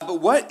But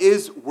what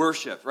is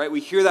worship, right? We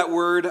hear that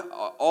word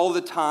all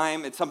the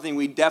time. It's something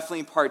we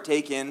definitely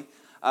partake in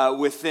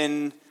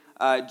within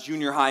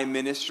junior high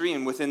ministry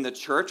and within the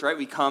church, right?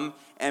 We come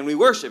and we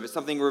worship. It's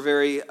something we're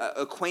very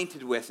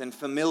acquainted with and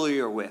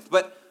familiar with.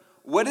 But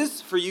what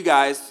is, for you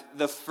guys,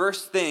 the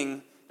first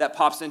thing that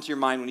pops into your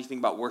mind when you think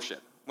about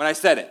worship? When I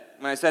said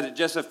it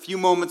just a few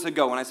moments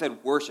ago, when I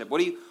said worship,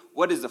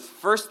 what is the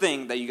first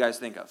thing that you guys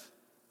think of?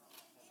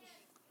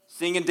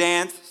 Sing and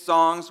dance,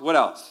 songs, what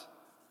else?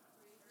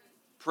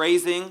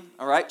 Praising,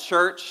 all right,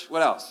 church,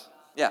 what else?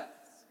 Yeah.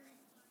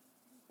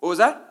 What was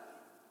that?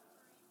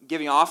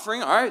 Giving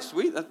offering, all right,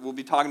 sweet. We'll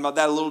be talking about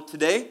that a little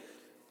today.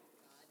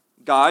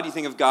 God, you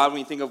think of God when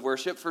you think of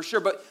worship, for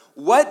sure. But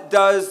what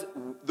does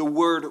the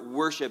word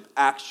worship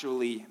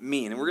actually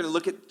mean? And we're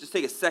going to just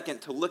take a second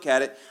to look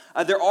at it.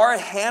 There are a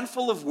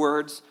handful of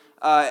words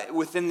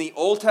within the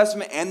Old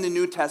Testament and the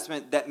New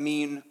Testament that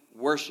mean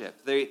worship.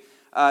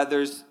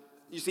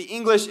 You see,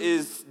 English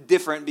is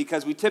different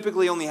because we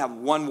typically only have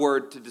one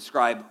word to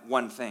describe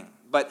one thing.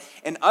 But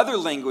in other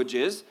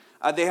languages,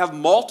 they have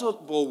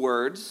multiple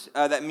words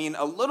that mean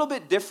a little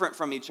bit different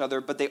from each other,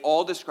 but they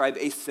all describe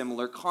a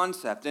similar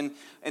concept. And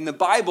in the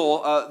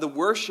Bible,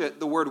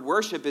 the word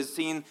worship is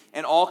seen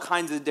in all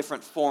kinds of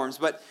different forms.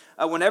 But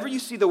whenever you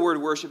see the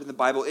word worship in the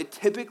Bible, it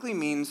typically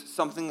means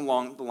something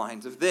along the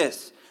lines of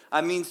this.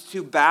 It means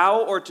to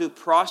bow or to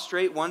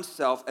prostrate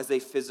oneself as a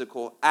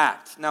physical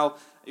act. Now,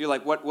 you're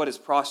like, what does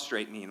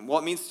prostrate mean? Well,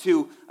 it means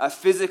to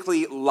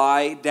physically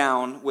lie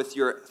down with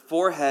your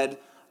forehead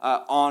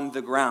on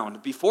the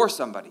ground before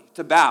somebody,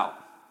 to bow.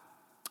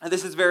 And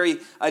this is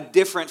very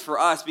different for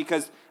us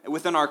because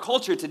within our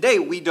culture today,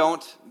 we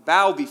don't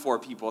bow before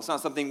people. It's not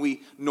something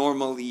we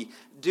normally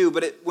do.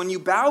 But when you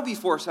bow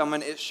before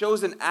someone, it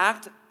shows an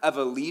act of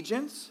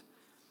allegiance.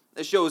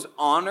 It shows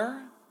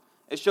honor.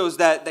 It shows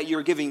that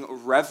you're giving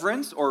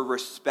reverence or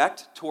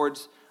respect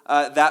towards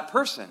that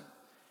person.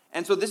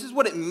 And so this is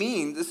what it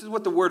means. This is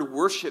what the word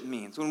worship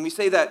means. When we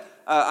say that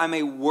I'm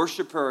a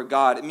worshiper of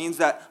God, it means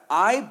that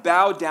I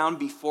bow down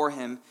before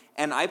him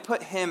and I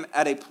put him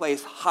at a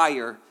place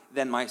higher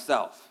than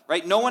myself,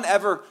 right? No one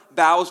ever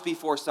bows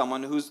before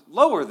someone who's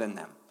lower than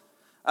them.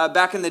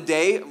 Back in the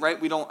day, right,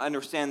 we don't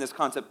understand this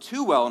concept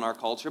too well in our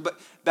culture, but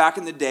back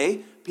in the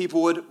day,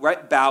 people would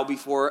bow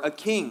before a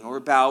king or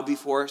bow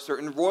before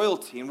certain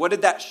royalty. And what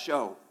did that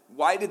show?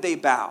 Why did they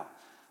bow?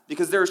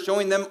 Because they were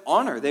showing them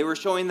honor. They were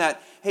showing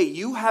that, hey,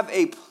 you have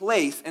a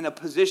place and a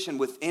position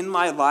within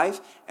my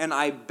life, and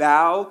I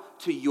bow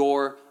to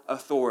your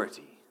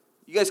authority.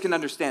 You guys can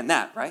understand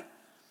that, right?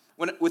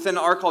 Within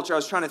our culture, I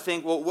was trying to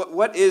think, well,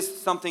 what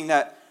is something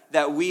that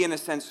we, in a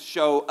sense,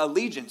 show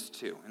allegiance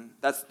to? And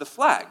that's the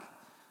flag,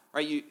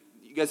 right? You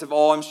guys have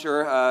all, I'm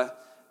sure,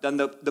 done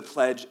the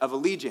Pledge of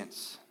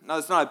Allegiance. Now,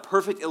 it's not a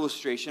perfect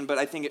illustration, but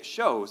I think it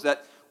shows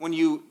that when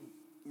you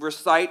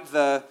recite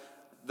the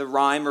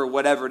rhyme or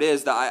whatever it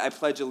is, that I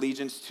pledge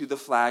allegiance to the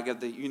flag of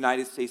the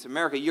United States of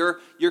America,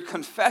 you're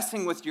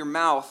confessing with your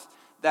mouth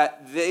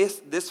that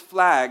this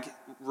flag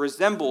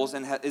resembles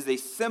and is a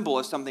symbol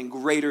of something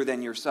greater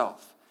than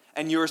yourself.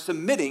 And you're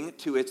submitting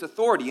to its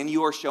authority, and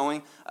you are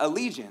showing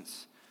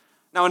allegiance.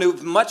 Now, in a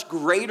much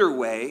greater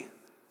way,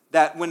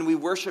 that when we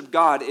worship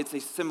God, it's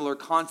a similar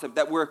concept,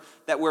 that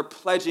we're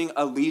pledging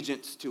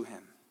allegiance to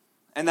him.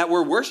 And that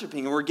we're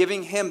worshiping and we're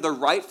giving him the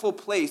rightful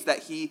place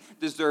that he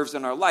deserves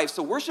in our life.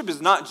 So worship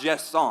is not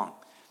just song.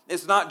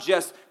 It's not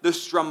just the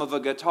strum of a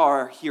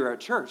guitar here at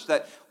church.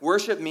 That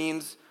worship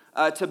means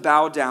to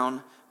bow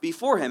down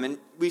before him. And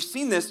we've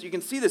seen this, you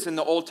can see this in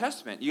the Old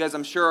Testament. You guys,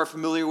 I'm sure, are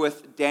familiar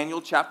with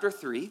Daniel chapter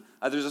 3.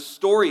 There's a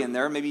story in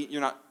there. Maybe you're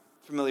not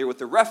familiar with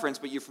the reference,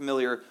 but you're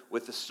familiar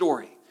with the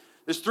story.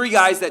 There's three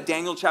guys that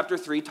Daniel chapter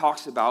 3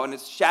 talks about, and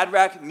it's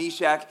Shadrach,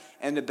 Meshach,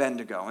 and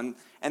Abednego.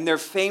 And they're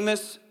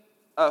famous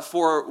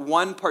for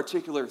one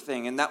particular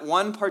thing, and that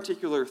one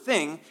particular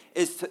thing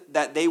is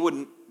that they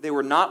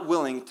were not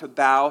willing to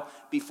bow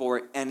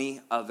before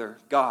any other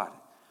god.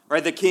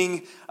 Right? The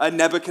king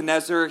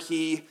Nebuchadnezzar,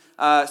 he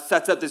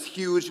sets up this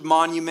huge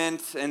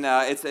monument, and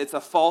it's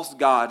a false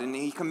god, and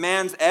he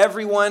commands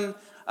everyone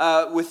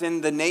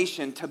within the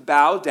nation to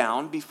bow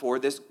down before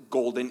this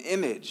golden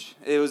image.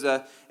 It was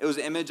an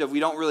image of, we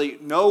don't really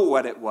know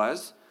what it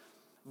was,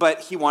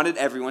 but he wanted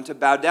everyone to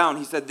bow down.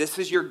 He said, this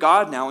is your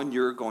God now, and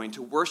you're going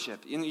to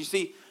worship. And you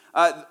see,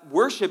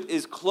 worship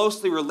is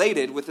closely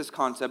related with this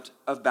concept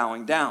of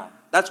bowing down.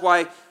 That's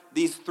why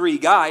these three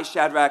guys,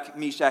 Shadrach,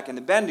 Meshach, and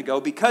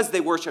Abednego, because they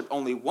worshiped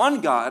only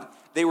one God,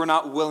 they were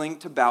not willing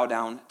to bow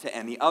down to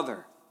any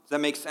other. Does that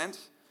make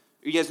sense?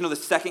 You guys know the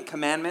second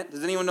commandment?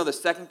 Does anyone know the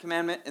second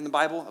commandment in the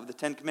Bible of the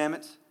 10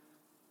 Commandments?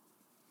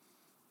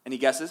 Any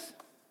guesses?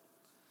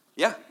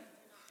 Yeah.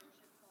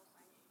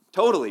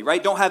 Totally,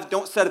 right?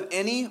 Don't set up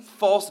any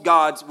false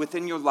gods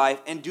within your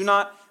life, and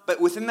but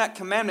within that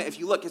commandment, if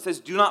you look, it says,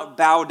 do not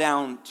bow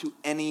down to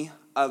any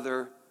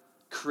other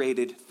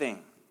created thing.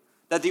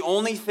 That the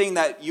only thing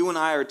that you and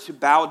I are to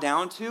bow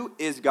down to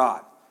is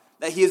God.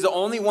 That he is the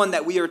only one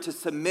that we are to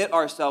submit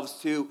ourselves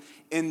to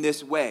in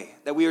this way.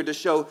 That we are to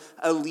show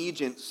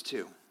allegiance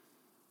to.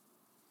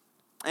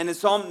 And in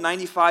Psalm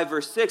 95,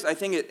 verse 6, I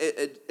think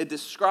it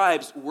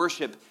describes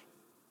worship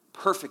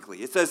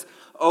perfectly. It says,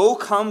 "Oh,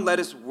 come, let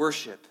us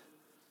worship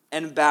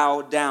and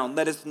bow down.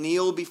 Let us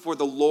kneel before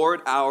the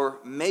Lord our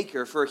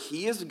Maker, for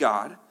he is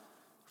God,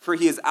 for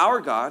he is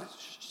our God,"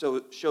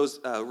 so shows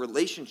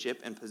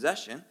relationship and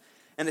possession.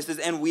 And it says,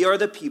 "and we are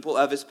the people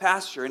of his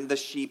pasture and the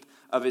sheep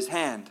of his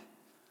hand."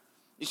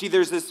 You see,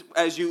 there's this,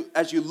 as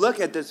you look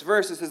at this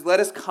verse, it says, let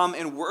us come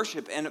and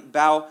worship and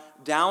bow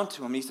down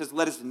to him. He says,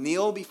 let us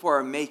kneel before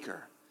our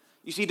Maker.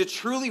 You see, to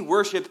truly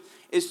worship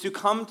is to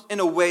come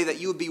in a way that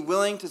you would be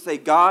willing to say,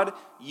 God,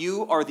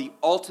 you are the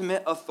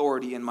ultimate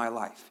authority in my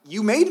life.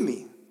 You made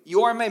me.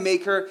 You are my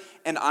Maker,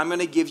 and I'm going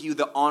to give you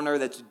the honor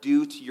that's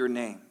due to your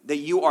name, that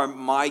you are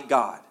my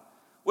God.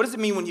 What does it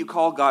mean when you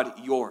call God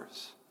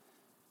yours?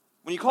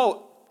 When you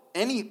call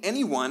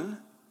anyone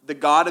the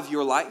God of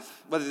your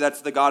life, whether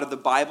that's the God of the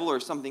Bible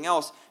or something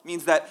else,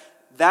 means that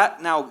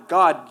now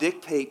God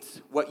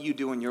dictates what you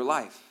do in your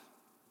life.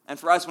 And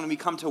for us, when we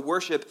come to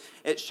worship,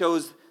 it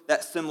shows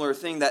that similar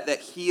thing, that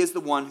he is the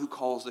one who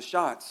calls the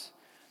shots.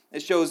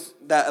 It shows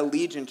that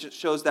allegiance, it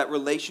shows that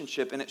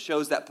relationship, and it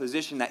shows that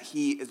position that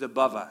he is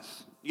above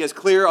us. You guys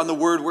clear on the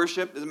word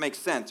worship? Does it make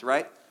sense,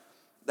 right?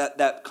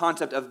 That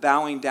concept of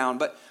bowing down.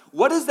 But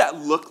what does that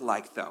look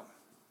like, though?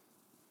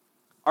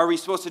 Are we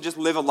supposed to just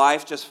live a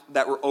life just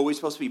that we're always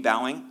supposed to be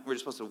bowing? We're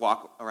just supposed to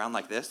walk around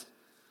like this?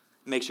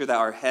 Make sure that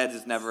our head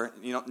is never,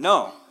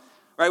 no.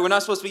 Right? We're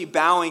not supposed to be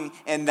bowing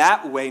in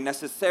that way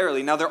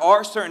necessarily. Now, there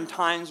are certain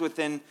times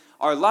within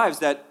our lives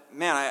that,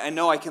 man, I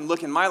know I can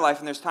look in my life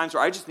and there's times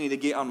where I just need to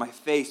get on my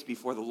face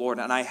before the Lord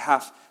and I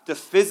have to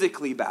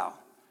physically bow.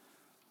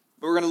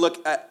 But we're going to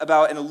look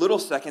about in a little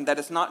second that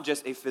it's not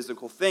just a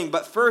physical thing.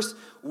 But first,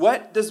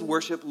 what does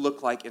worship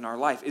look like in our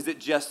life? Is it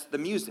just the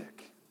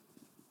music?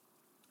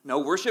 No,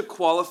 worship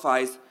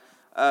qualifies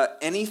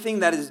anything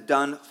that is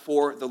done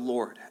for the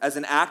Lord as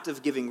an act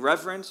of giving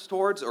reverence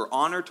towards or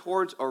honor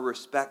towards or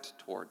respect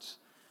towards.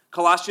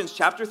 Colossians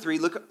chapter 3,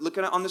 look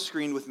at it on the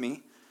screen with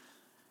me.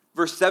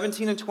 Verse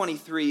 17 and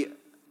 23,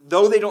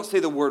 though they don't say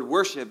the word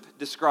worship,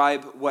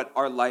 describe what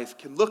our life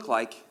can look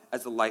like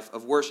as a life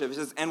of worship. It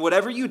says, and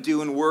whatever you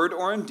do in word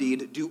or in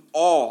deed, do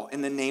all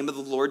in the name of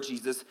the Lord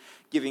Jesus,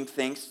 giving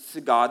thanks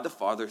to God the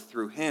Father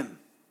through him.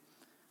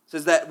 It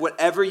says that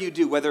whatever you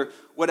do,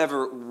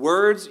 whatever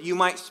words you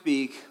might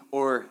speak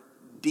or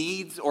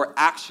deeds or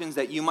actions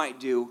that you might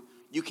do,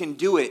 you can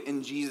do it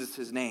in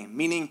Jesus' name.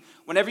 Meaning,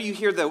 whenever you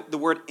hear the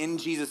word in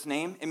Jesus'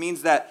 name, it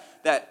means that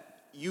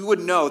you would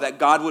know that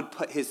God would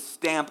put his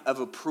stamp of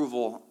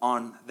approval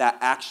on that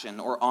action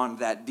or on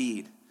that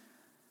deed.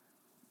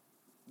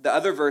 The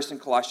other verse in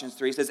Colossians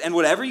 3 says, and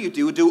whatever you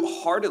do, do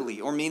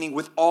heartily, or meaning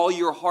with all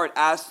your heart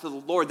as to the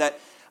Lord. That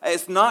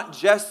it's not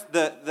just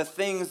the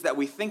things that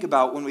we think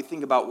about when we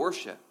think about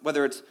worship,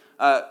 whether it's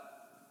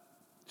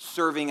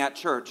serving at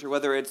church, or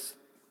whether it's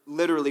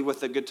literally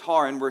with a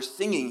guitar and we're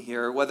singing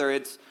here, or whether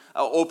it's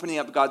opening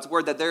up God's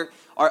word, that there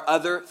are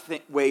other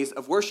ways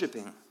of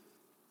worshiping.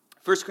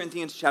 1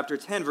 Corinthians chapter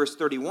 10, verse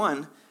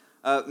 31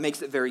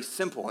 makes it very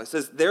simple. It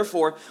says,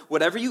 therefore,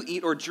 whatever you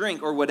eat or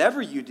drink or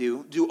whatever you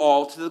do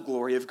all to the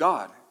glory of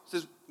God. It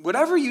says,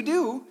 whatever you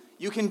do,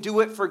 you can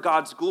do it for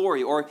God's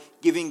glory or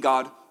giving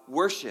God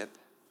worship.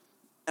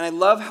 And I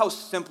love how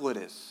simple it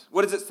is.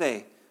 What does it say?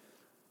 It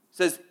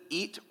says,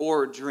 eat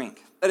or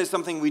drink. That is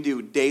something we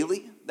do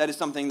daily. That is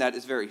something that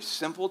is very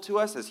simple to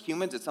us as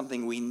humans. It's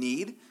something we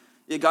need.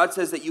 Yet God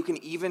says that you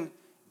can even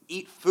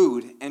eat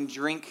food and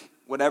drink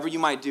whatever you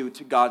might do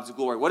to God's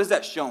glory. What is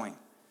that showing?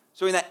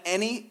 Showing that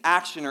any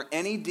action or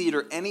any deed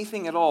or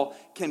anything at all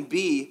can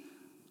be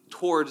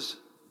towards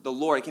the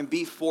Lord. It can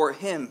be for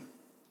him.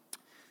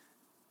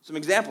 Some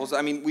examples,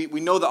 we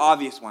know the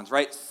obvious ones,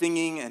 right?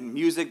 Singing and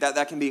music,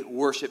 that can be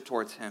worship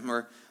towards him.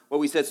 Or what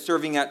we said,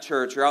 serving at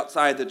church or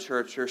outside the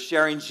church or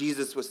sharing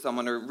Jesus with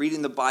someone or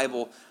reading the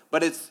Bible.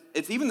 But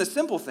it's even the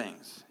simple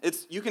things.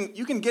 You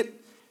can get,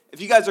 if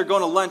you guys are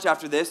going to lunch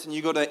after this and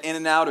you go to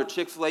In-N-Out or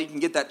Chick-fil-A, you can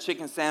get that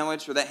chicken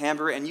sandwich or that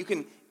hamburger and you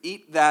can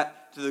eat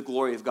that to the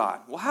glory of God.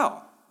 Well, how?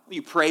 Well,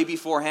 you pray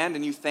beforehand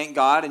and you thank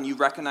God and you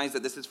recognize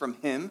that this is from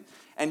him,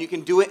 and you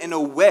can do it in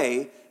a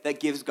way that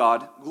gives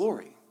God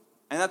glory.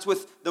 And that's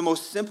with the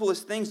most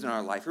simplest things in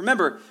our life.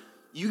 Remember,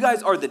 you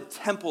guys are the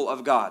temple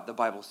of God, the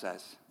Bible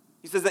says.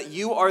 He says that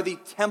you are the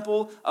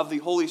temple of the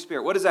Holy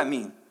Spirit. What does that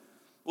mean?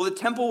 Well, the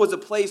temple was a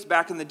place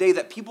back in the day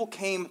that people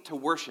came to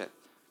worship.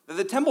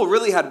 The temple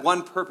really had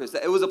one purpose.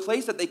 That it was a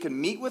place that they could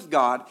meet with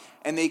God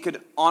and they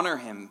could honor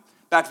him.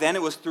 Back then,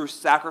 it was through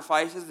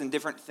sacrifices and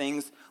different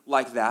things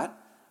like that.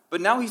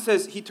 But now he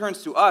says, he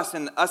turns to us,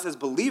 and us as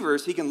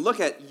believers, he can look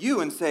at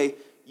you and say,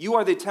 you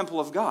are the temple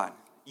of God.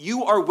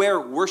 You are where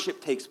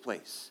worship takes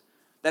place.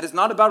 That is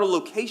not about a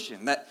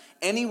location. That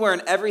anywhere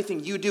and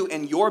everything you do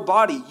in your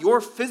body,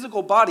 your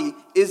physical body,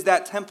 is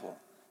that temple.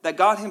 That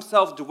God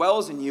himself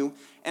dwells in you.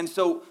 And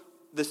so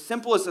the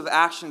simplest of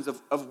actions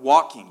of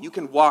walking, you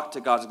can walk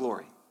to God's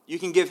glory. You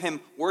can give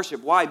him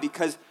worship. Why?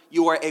 Because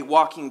you are a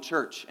walking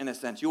church, in a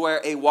sense. You are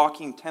a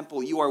walking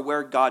temple. You are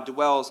where God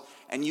dwells,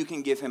 and you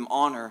can give him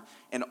honor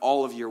in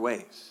all of your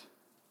ways.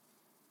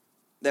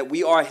 that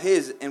we are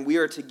his and we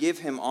are to give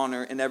him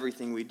honor in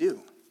everything we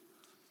do.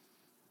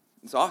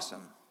 It's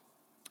awesome.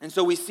 And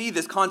so we see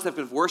this concept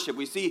of worship.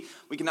 We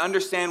can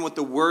understand what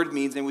the word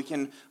means, and we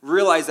can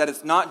realize that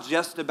it's not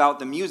just about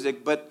the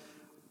music, but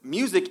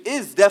music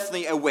is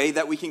definitely a way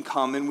that we can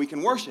come and we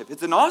can worship.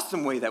 It's an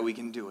awesome way that we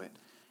can do it.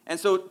 And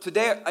so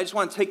today, I just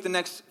want to take the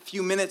next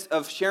few minutes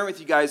of sharing with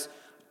you guys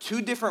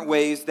 2 different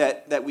ways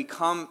that we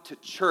come to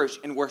church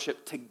and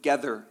worship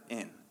together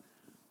in.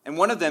 And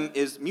one of them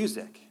is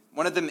music.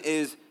 One of them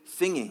is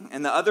singing.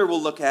 And the other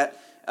we'll look at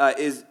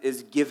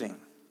is giving.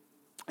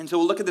 And so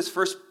we'll look at this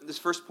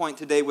first point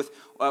today with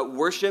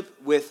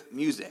worship with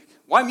music.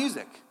 Why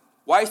music?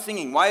 Why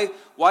singing? Why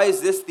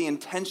is this the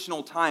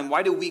intentional time?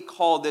 Why do we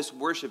call this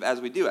worship as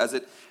we do?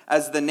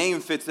 As the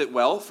name fits it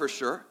well, for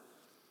sure.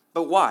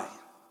 But why?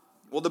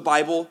 Well, the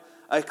Bible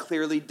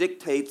clearly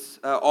dictates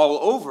all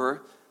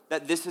over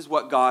that this is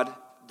what God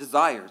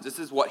desires. This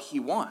is what he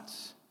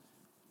wants.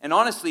 And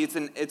honestly,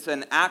 it's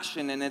an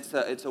action, and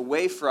it's a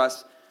way for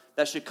us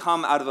that should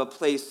come out of a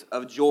place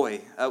of joy.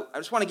 I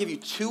just want to give you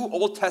 2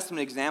 Old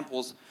Testament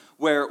examples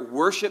where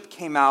worship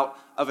came out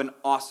of an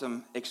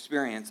awesome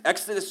experience.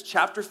 Exodus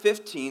chapter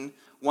 15,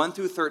 1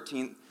 through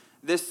 13,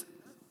 this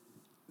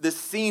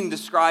scene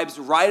describes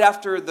right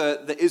after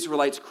the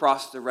Israelites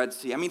crossed the Red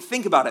Sea. I mean,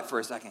 think about it for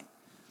a second.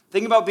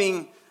 Think about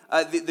being,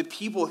 the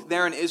people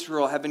there in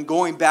Israel have been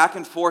going back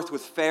and forth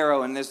with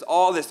Pharaoh, and there's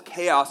all this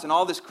chaos and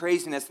all this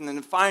craziness, and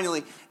then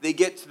finally they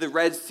get to the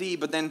Red Sea,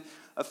 but then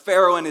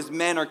Pharaoh and his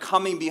men are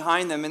coming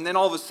behind them, and then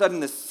all of a sudden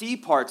the sea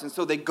parts, and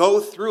so they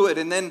go through it,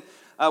 and then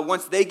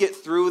once they get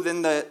through,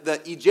 then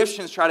the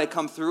Egyptians try to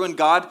come through, and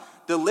God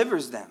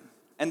delivers them,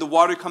 and the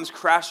water comes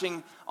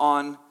crashing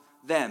on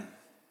them.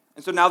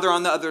 And so now they're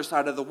on the other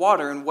side of the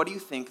water, and what do you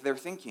think they're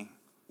thinking?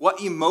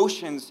 What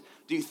emotions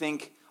do you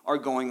think are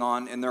going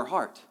on in their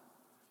heart?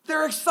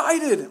 They're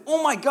excited.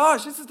 Oh my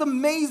gosh, this is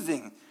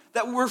amazing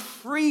that we're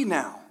free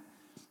now.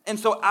 And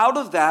so out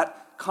of that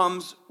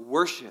comes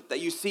worship that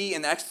you see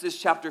in Exodus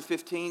chapter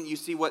 15. You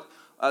see what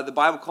the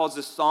Bible calls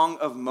the Song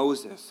of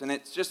Moses. And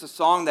it's just a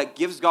song that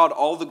gives God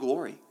all the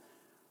glory.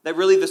 That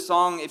really the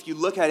song, if you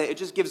look at it, it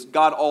just gives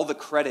God all the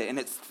credit. And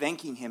it's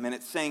thanking him, and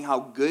it's saying how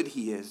good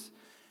he is.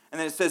 And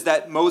then it says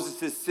that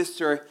Moses'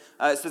 sister,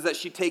 it says that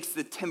she takes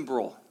the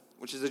timbrel,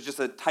 which is just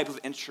a type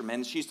of instrument.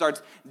 And she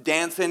starts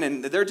dancing,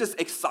 and they're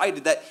just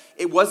excited that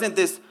it wasn't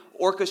this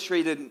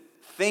orchestrated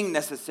thing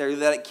necessarily,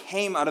 that it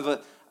came out of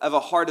a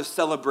heart of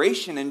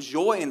celebration and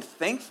joy and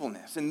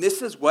thankfulness. And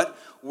this is what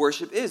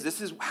worship is.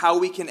 This is how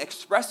we can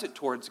express it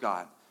towards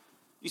God.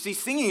 You see,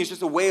 singing is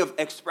just a way of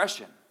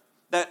expression.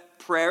 That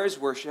prayer is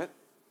worship,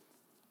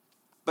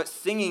 but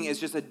singing is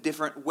just a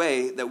different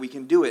way that we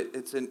can do it.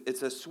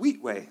 It's a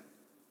sweet way.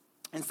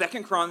 In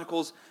 2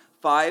 Chronicles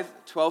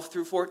 5, 12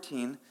 through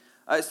 14,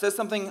 it says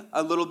something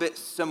a little bit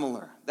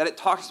similar. That it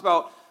talks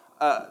about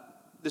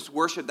this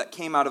worship that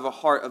came out of a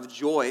heart of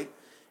joy.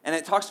 And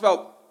it talks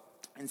about,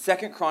 in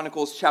 2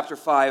 Chronicles chapter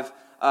 5,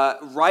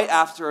 right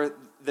after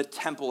the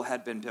temple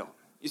had been built.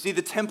 You see,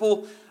 the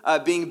temple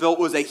being built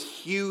was a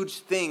huge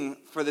thing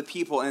for the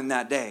people in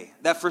that day.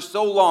 That for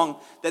so long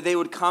that they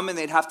would come and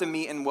they'd have to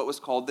meet in what was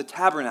called the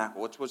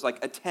tabernacle, which was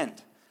like a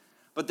tent.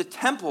 But the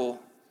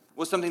temple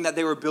was something that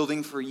they were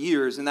building for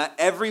years, and that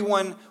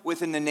everyone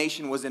within the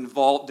nation was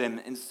involved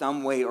in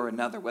some way or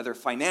another, whether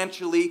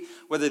financially,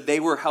 whether they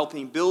were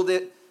helping build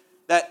it.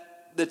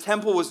 That the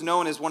temple was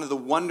known as one of the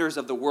wonders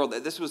of the world.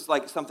 That this was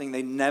like something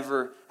they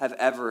never have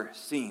ever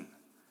seen.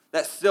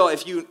 That still,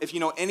 if you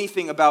know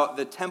anything about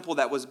the temple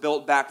that was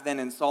built back then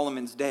in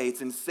Solomon's day,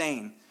 it's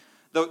insane.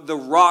 The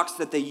rocks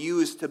that they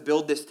used to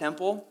build this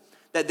temple,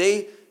 that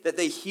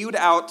they hewed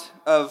out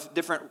of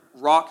different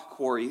rock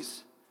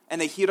quarries, and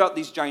they hewed out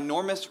these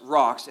ginormous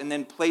rocks and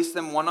then placed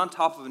them one on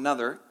top of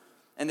another,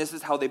 and this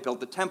is how they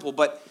built the temple.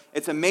 But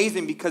it's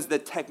amazing because the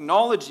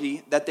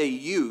technology that they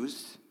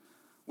used,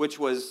 which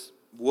was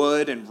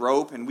wood and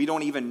rope, and we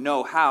don't even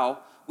know how,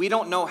 we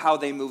don't know how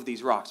they move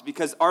these rocks,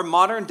 because our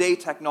modern day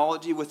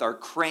technology with our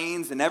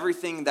cranes and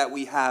everything that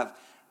we have,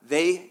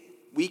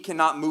 we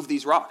cannot move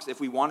these rocks if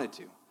we wanted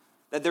to.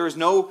 That there is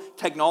no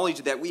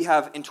technology that we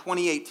have in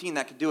 2018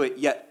 that could do it,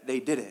 yet they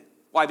did it.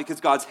 Why? Because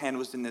God's hand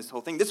was in this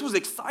whole thing. This was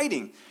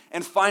exciting.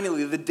 And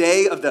finally, the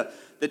day of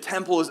the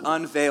temple is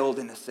unveiled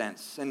in a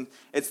sense. And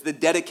it's the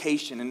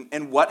dedication.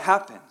 And what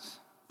happens?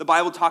 The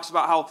Bible talks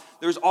about how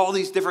there's all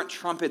these different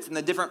trumpets and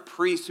the different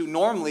priests who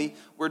normally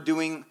were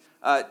doing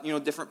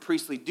different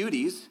priestly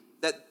duties,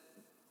 that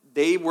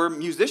they were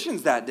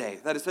musicians that day.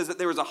 That it says that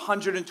there was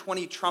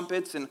 120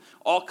 trumpets and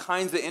all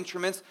kinds of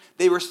instruments.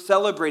 They were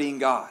celebrating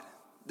God.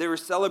 They were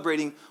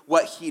celebrating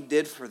what he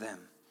did for them.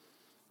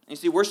 You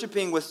see,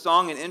 worshiping with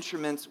song and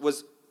instruments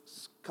was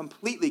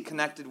completely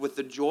connected with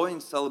the joy and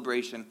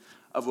celebration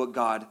of what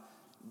God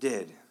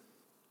did.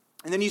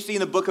 And then you see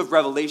in the book of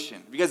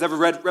Revelation. Have you guys ever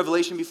read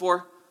Revelation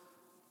before?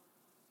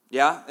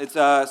 Yeah, it's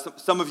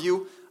some of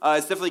you.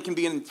 It definitely can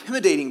be an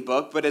intimidating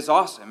book, but it's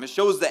awesome. It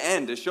shows the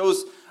end. It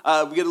shows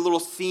we get a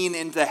little scene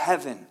into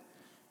heaven.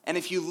 And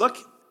if you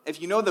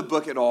know the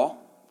book at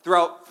all,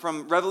 throughout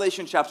from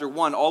Revelation chapter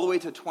 1 all the way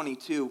to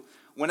 22,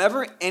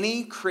 whenever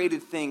any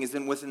created thing is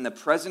within the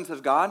presence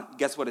of God,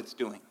 guess what it's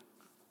doing?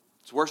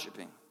 It's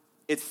worshiping.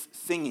 It's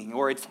singing,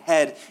 or its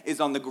head is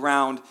on the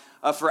ground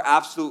for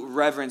absolute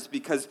reverence,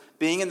 because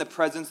being in the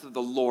presence of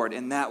the Lord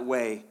in that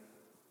way,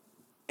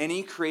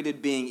 any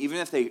created being, even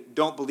if they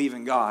don't believe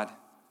in God,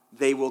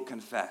 they will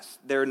confess.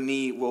 Their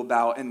knee will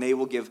bow, and they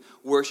will give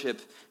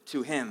worship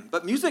to him.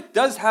 But music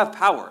does have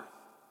power.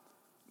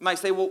 You might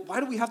say, well, why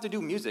do we have to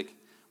do music?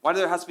 Why do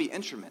there have to be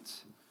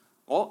instruments?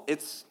 Well,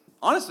 it's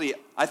honestly,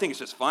 I think it's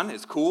just fun.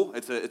 It's cool.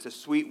 It's a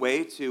sweet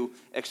way to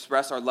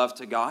express our love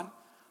to God.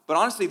 But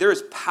honestly, there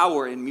is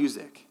power in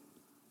music.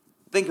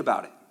 Think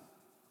about it.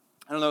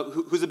 I don't know,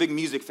 who's a big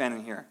music fan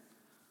in here?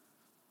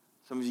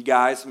 Some of you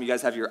guys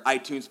have your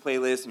iTunes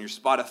playlist and your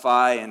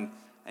Spotify,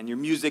 and your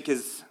music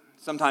is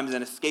sometimes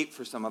an escape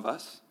for some of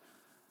us.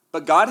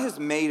 But God has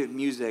made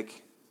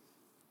music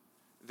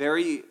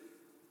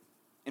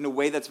in a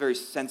way that's very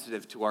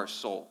sensitive to our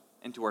soul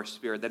and to our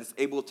spirit, that it's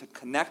able to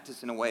connect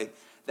us in a way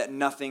that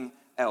nothing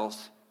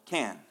else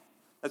can.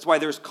 That's why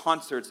there's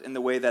concerts in the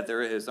way that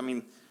there is. I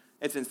mean,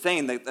 it's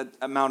insane the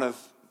amount of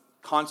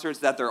concerts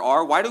that there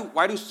are. Why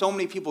do so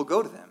many people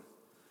go to them?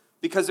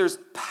 Because there's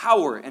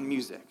power in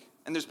music,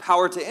 and there's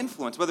power to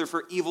influence, whether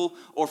for evil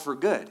or for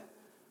good.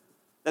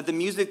 That the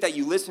music that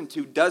you listen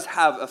to does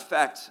have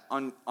effect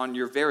on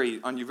your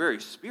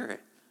very spirit.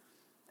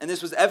 And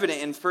this was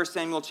evident in 1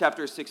 Samuel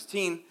chapter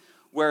 16,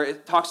 where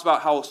it talks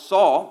about how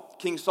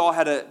King Saul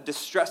had a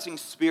distressing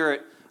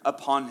spirit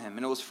upon him.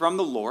 And it was from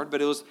the Lord,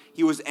 but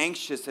he was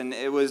anxious, and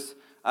it was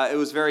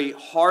very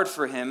hard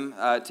for him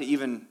to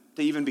even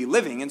be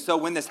living. And so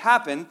when this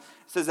happened,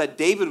 it says that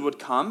David would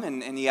come,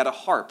 and he had a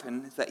harp,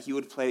 and that he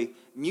would play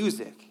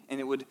music, and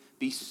it would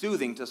be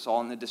soothing to Saul,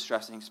 and the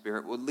distressing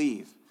spirit would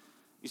leave.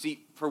 You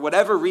see, for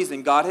whatever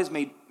reason, God has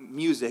made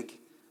music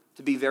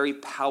to be very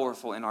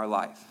powerful in our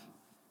life.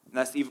 And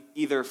that's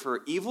either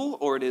for evil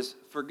or it is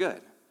for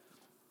good.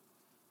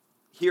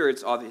 Here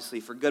it's obviously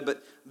for good,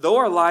 but though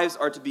our lives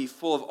are to be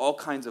full of all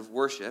kinds of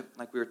worship,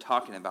 like we were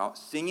talking about,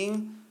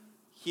 singing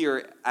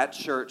here at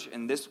church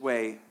in this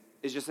way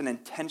is just an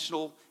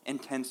intentional,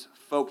 intense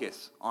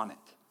focus on it.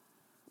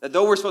 That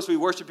though we're supposed to be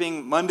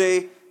worshiping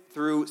Monday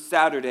through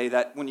Saturday,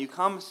 that when you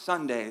come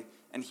Sunday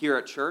and here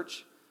at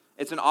church,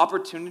 it's an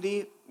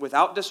opportunity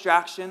without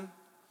distraction,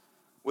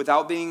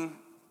 without being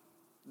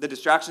the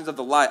distractions of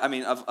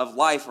of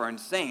life are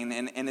insane,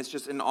 and it's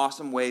just an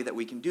awesome way that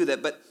we can do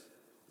that. But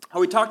how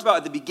we talked about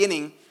at the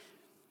beginning,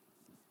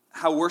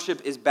 how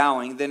worship is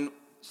bowing, then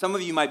some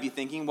of you might be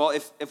thinking, well,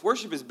 if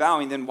worship is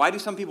bowing, then why do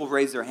some people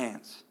raise their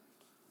hands?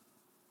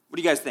 What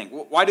do you guys think?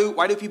 Why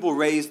do people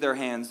raise their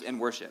hands in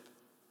worship?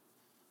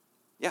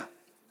 Yeah.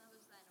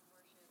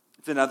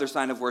 It's another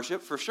sign of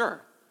worship, for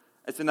sure.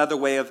 It's another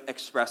way of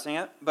expressing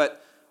it.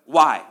 But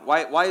why?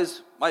 Why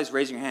is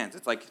raising your hands?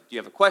 It's like, do you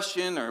have a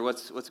question, or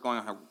what's going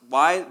on here?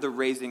 Why the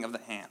raising of the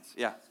hands?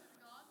 Yeah.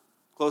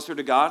 Closer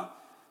to God?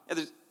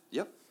 Yeah,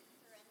 yep.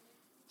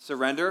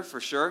 Surrender,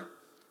 for sure.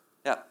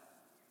 Yeah.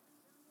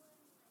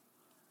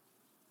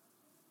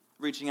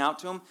 Reaching out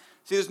to him.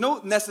 See, there's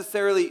no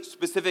necessarily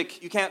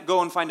specific, you can't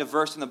go and find a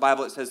verse in the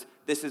Bible that says,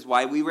 this is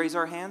why we raise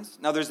our hands.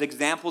 Now, there's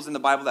examples in the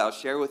Bible that I'll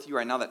share with you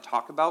right now that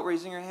talk about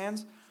raising your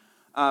hands.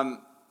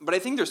 But I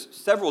think there's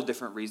several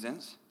different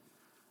reasons.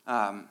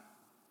 And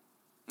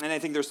I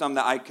think there's some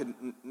that I could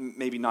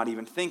maybe not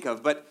even think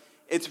of. But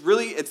it's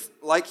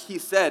like he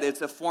said,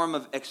 it's a form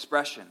of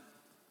expression.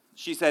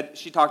 She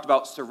talked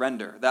about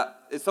surrender.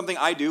 That is something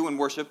I do in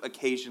worship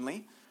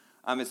occasionally.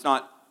 It's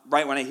not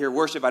right when I hear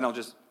worship, I don't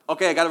just,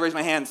 okay, I got to raise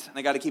my hands, and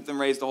I got to keep them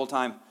raised the whole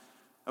time.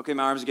 Okay,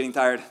 my arms are getting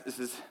tired. This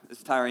is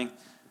tiring.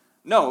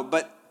 No,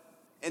 but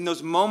in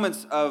those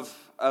moments of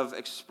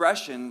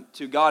expression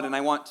to God, and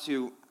I want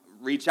to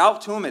reach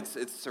out to him, it's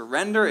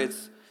surrender,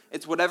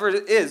 it's whatever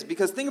it is.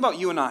 Because think about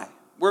you and I.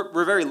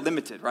 We're very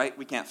limited, right?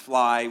 We can't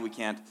fly, we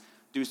can't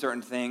do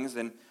certain things,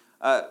 and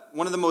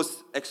one of the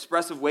most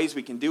expressive ways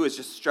we can do is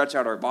just stretch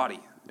out our body.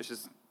 It's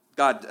just,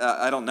 God,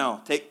 I don't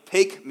know.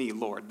 Take me,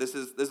 Lord. This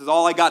is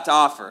all I got to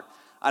offer.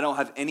 I don't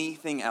have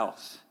anything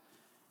else.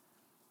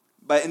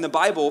 But in the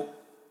Bible,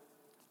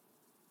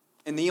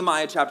 in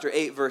Nehemiah chapter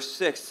 8, verse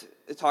 6,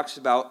 it talks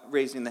about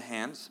raising the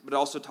hands, but it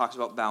also talks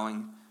about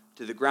bowing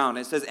to the ground.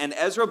 It says, and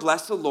Ezra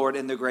blessed the Lord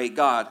and the great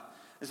God.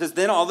 It says,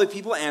 then all the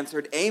people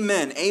answered,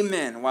 amen,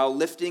 amen, while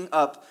lifting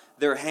up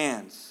their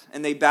hands.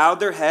 And they bowed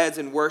their heads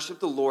and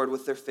worshiped the Lord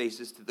with their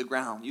faces to the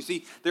ground. You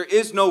see, there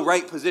is no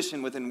right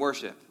position within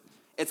worship.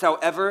 It's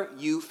however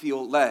you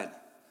feel led.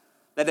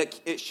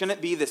 That it shouldn't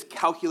be this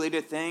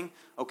calculated thing.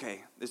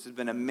 Okay, this has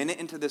been a minute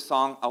into this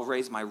song. I'll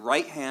raise my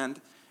right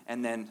hand.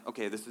 And then,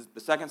 okay, this is the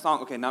second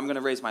song. Okay, now I'm going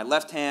to raise my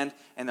left hand.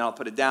 And then I'll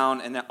put it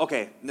down. And then,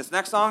 okay, in this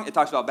next song, it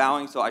talks about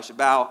bowing, so I should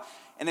bow.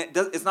 And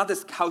it's not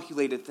this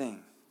calculated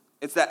thing.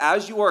 It's that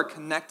as you are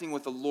connecting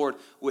with the Lord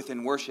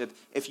within worship,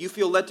 if you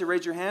feel led to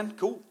raise your hand,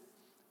 cool.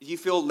 If you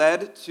feel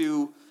led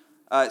to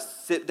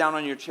sit down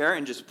on your chair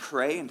and just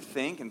pray and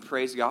think and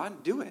praise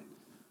God, do it.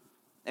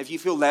 If you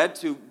feel led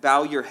to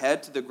bow your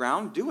head to the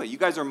ground, do it. You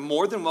guys are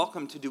more than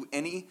welcome to do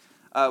any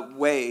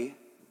way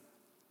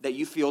that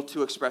you feel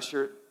to express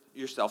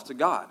yourself to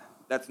God.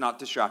 That's not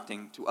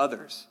distracting to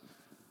others.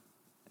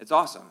 It's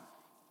awesome.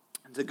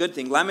 It's a good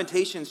thing.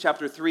 Lamentations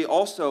chapter 3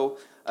 also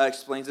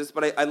explains this,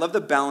 but I love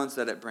the balance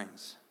that it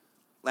brings.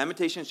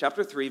 Lamentations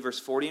chapter 3, verse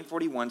 40 and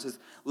 41 says,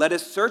 "Let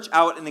us search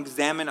out and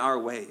examine our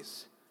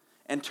ways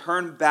and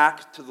turn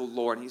back to the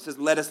Lord." And he says,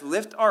 "Let us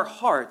lift our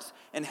hearts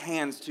and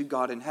hands to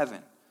God in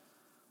heaven."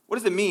 What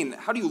does it mean?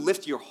 How do you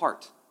lift your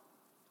heart?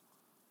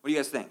 What do you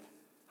guys think?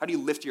 How do you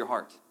lift your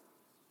heart?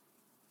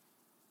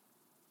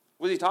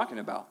 What is he talking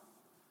about?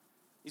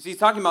 You see, he's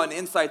talking about an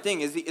inside thing.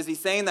 Is he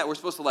saying that we're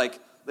supposed to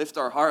lift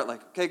our heart,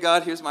 okay,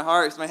 God, here's my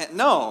heart, here's my hand?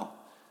 No,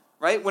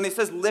 right? When he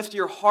says lift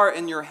your heart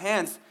and your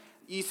hands,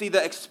 you see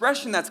the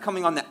expression that's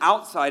coming on the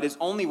outside is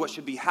only what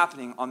should be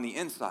happening on the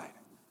inside.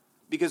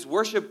 Because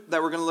worship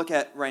that we're going to look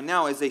at right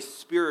now is a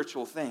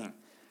spiritual thing.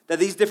 That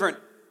these different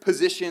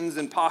positions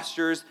and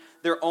postures,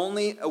 they're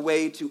only a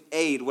way to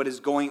aid what is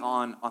going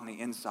on the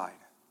inside.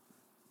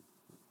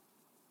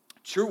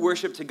 True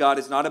worship to God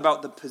is not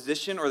about the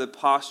position or the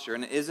posture,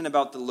 and it isn't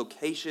about the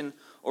location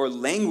or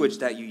language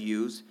that you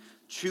use.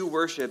 True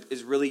worship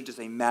is really just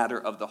a matter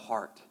of the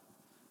heart.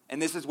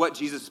 And this is what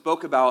Jesus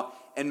spoke about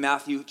in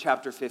Matthew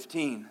chapter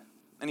 15.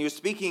 And he was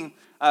speaking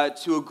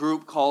to a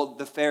group called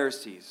the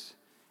Pharisees.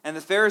 And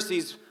the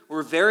Pharisees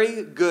were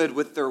very good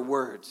with their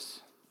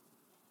words.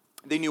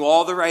 They knew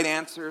all the right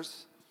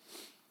answers.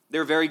 They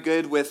were very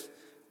good with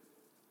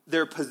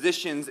their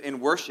positions in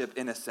worship,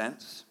 in a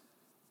sense.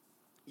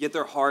 Yet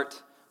their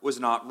heart was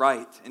not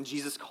right. And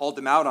Jesus called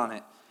them out on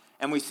it.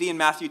 And we see in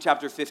Matthew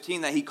chapter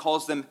 15 that he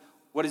calls them,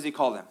 what does he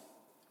call them?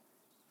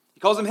 He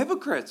calls them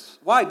hypocrites.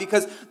 Why?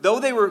 Because though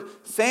they were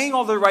saying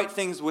all the right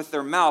things with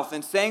their mouth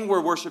and saying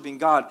we're worshiping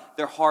God,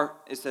 their heart,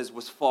 it says,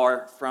 was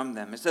far from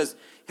them. It says,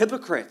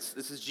 hypocrites.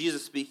 This is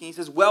Jesus speaking. He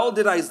says, well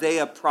did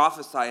Isaiah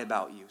prophesy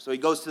about you. So he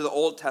goes to the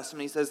Old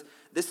Testament. He says,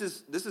 this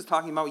is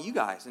talking about you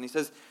guys. And he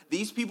says,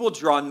 these people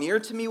draw near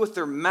to me with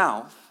their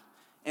mouth,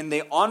 and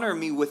they honor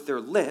me with their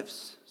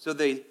lips. So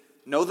they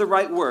know the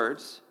right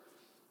words,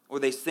 or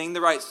they sing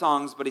the right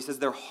songs, but he says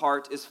their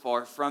heart is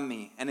far from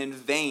me, and in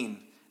vain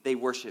they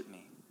worship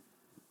me.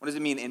 What does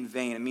it mean in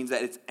vain? It means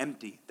that it's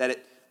empty,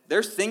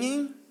 they're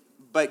singing,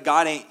 but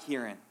God ain't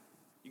hearing.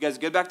 You guys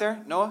good back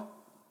there? Noah?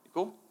 You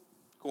cool?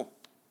 Cool.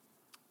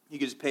 You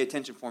could just pay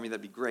attention for me,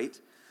 that'd be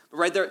great. But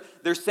right there,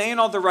 they're saying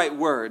all the right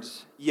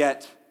words,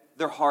 yet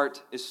their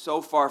heart is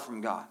so far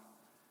from God.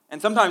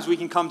 And sometimes we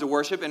can come to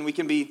worship and we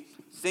can be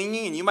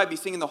singing, and you might be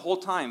singing the whole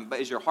time,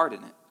 but is your heart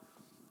in it?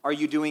 Are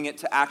you doing it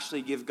to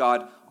actually give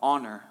God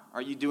honor?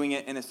 Are you doing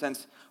it in a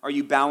sense, are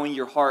you bowing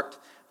your heart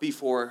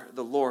before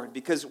the Lord?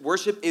 Because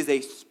worship is a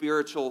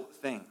spiritual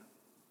thing.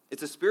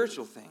 It's a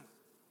spiritual thing.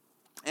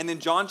 And in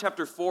John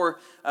chapter 4,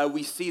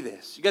 we see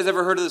this. You guys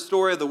ever heard of the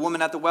story of the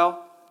woman at the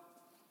well?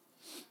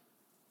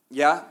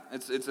 Yeah,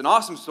 it's an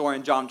awesome story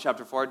in John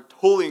chapter 4. I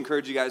totally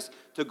encourage you guys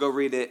to go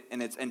read it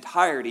in its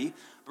entirety.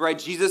 But right,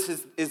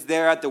 Jesus is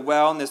there at the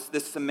well, and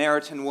this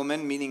Samaritan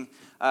woman, meaning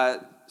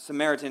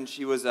Samaritan,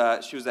 she was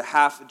a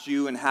half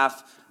Jew and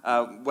half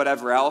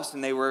whatever else,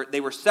 and they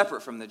were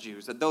separate from the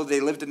Jews. That though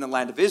they lived in the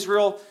land of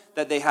Israel,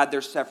 that they had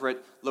their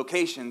separate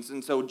locations.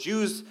 And so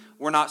Jews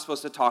were not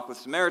supposed to talk with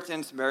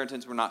Samaritans.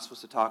 Samaritans were not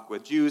supposed to talk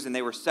with Jews, and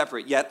they were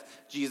separate. Yet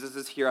Jesus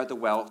is here at the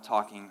well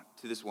talking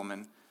to this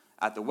woman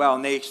at the well,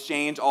 and they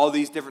exchange all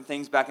these different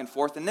things back and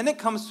forth. And then it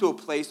comes to a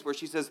place where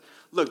she says,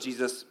 look,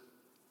 Jesus,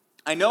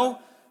 I know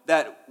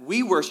that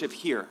we worship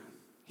here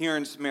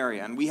in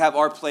Samaria, and we have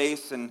our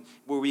place and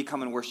where we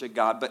come and worship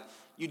God, but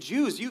you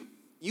Jews,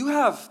 you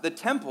have the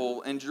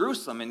temple in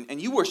Jerusalem,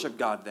 and you worship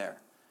God there.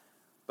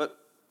 But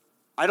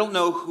I don't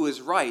know who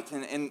is right.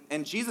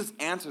 And Jesus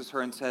answers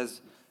her and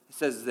says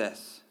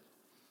this.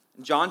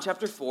 In John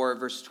chapter 4,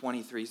 verse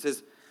 23, he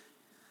says,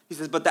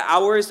 but the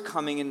hour is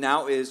coming, and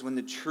now is, when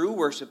the true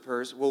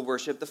worshipers will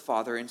worship the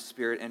Father in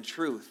spirit and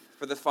truth.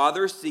 For the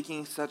Father is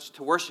seeking such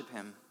to worship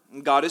him.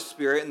 And God is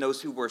spirit, and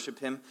those who worship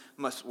him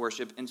must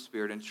worship in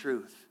spirit and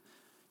truth.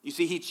 You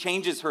see, he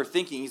changes her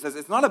thinking. He says,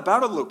 it's not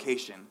about a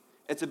location.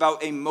 It's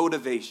about a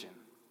motivation.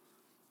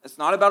 It's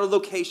not about a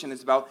location.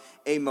 It's about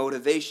a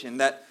motivation.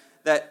 That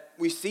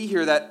we see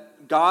here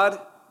that God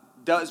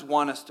does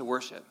want us to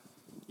worship.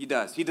 He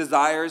does. He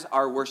desires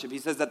our worship. He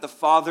says that the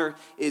Father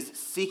is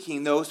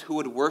seeking those who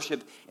would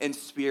worship in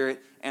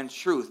spirit and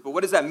truth. But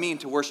what does that mean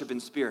to worship in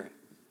spirit?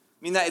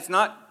 I mean that it's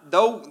not,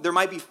 though there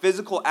might be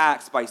physical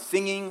acts by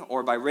singing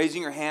or by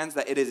raising your hands,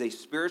 that it is a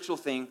spiritual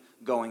thing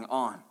going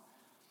on.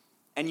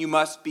 And you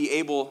must be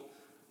able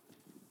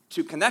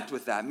to connect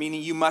with that,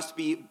 meaning you must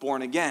be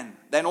born again.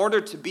 That in order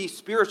to be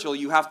spiritual,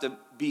 you have to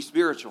be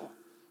spiritual.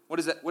 What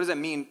does that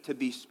mean to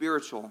be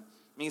spiritual?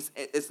 It means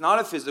it's not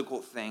a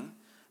physical thing.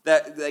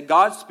 That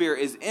God's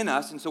Spirit is in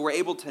us, and so we're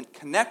able to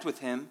connect with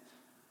him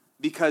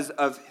because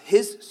of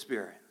his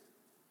Spirit.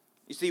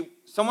 You see,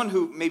 someone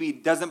who maybe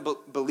doesn't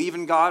believe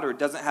in God or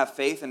doesn't have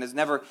faith and has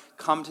never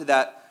come to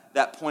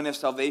that point of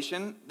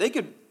salvation, they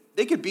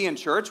could be in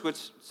church,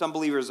 which some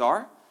believers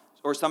are,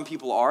 or some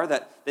people are,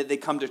 that they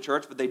come to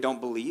church but they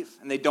don't believe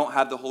and they don't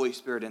have the Holy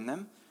Spirit in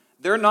them.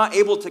 They're not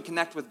able to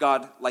connect with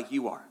God like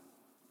you are.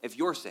 if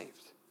you're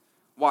saved.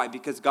 Why?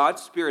 Because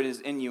God's Spirit is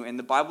in you, and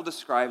the Bible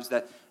describes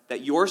that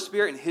your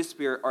spirit and his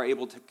spirit are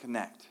able to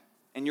connect,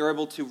 and you're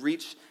able to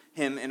reach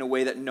him in a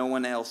way that no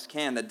one else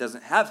can that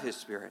doesn't have his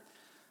spirit.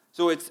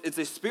 So it's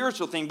a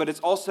spiritual thing, but it's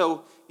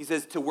also, he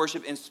says, to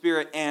worship in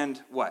spirit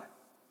and what?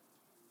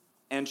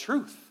 And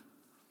truth.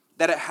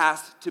 That it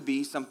has to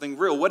be something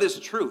real. What is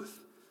truth?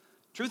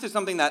 Truth is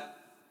something that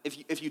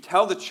if you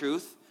tell the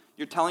truth,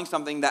 you're telling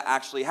something that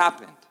actually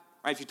happened.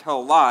 Right? If you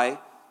tell a lie,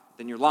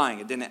 then you're lying.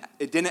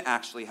 It didn't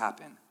actually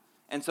happen.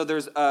 And so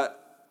there's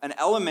an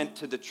element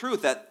to the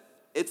truth that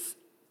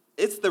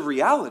it's the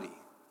reality.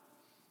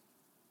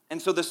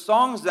 And so the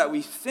songs that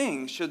we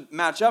sing should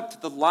match up to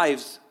the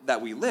lives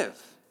that we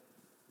live.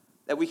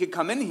 That we could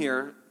come in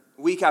here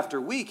week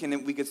after week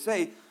and we could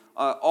say,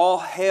 all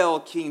hail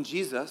King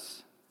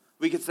Jesus.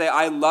 We could say,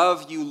 I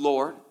love you,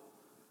 Lord.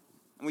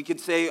 And we could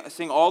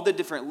sing all the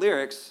different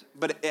lyrics,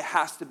 but it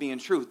has to be in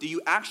truth. Do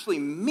you actually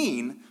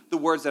mean the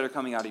words that are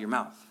coming out of your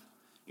mouth?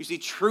 You see,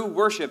 true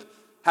worship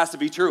has to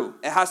be true.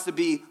 It has to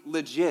be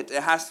legit.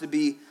 It has to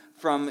be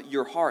from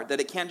your heart, that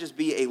it can't just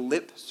be a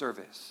lip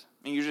service.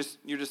 I mean,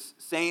 you're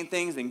just saying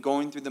things and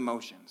going through the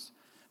motions.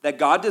 That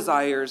God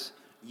desires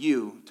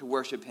you to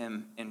worship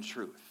him in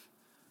truth.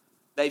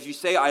 That if you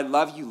say, I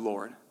love you,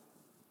 Lord,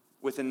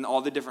 within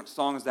all the different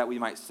songs that we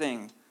might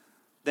sing,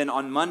 then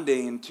on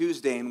Monday and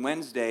Tuesday and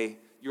Wednesday,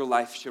 your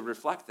life should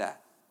reflect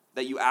that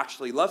you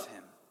actually love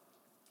him.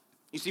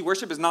 You see,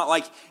 worship is not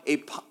like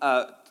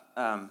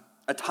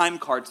a time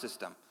card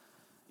system.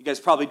 You guys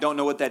probably don't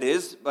know what that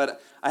is,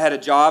 but I had a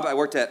job. I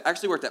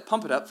actually worked at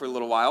Pump It Up for a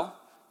little while.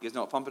 You guys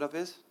know what Pump It Up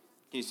is?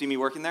 Can you see me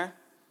working there?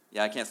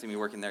 Yeah, I can't see me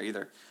working there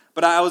either.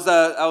 But I was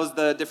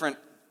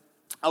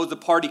the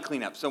party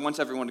cleanup. So once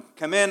everyone would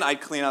come in, I'd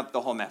clean up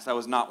the whole mess. I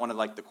was not one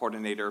of the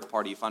coordinator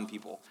party fun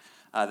people.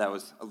 That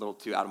was a little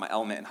too out of my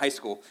element in high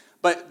school.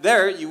 But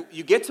there,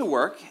 you get to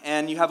work,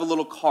 and you have a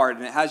little card,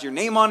 and it has your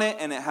name on it,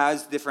 and it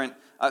has different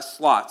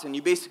slots. And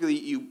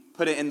you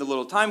put it in the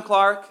little time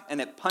clock,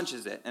 and it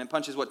punches it. And it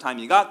punches what time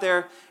you got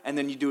there, and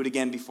then you do it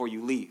again before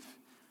you leave.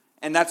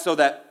 And that's so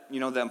that,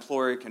 the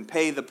employer can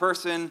pay the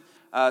person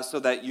so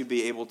that you'd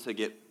be able to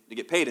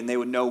get paid, and they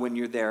would know when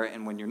you're there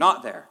and when you're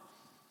not there.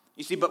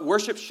 You see, but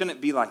worship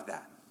shouldn't be like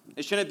that.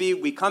 It shouldn't be,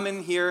 we come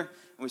in here,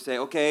 and we say,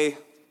 okay,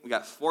 we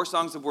got 4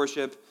 songs of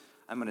worship,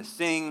 I'm going to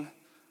sing,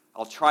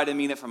 I'll try to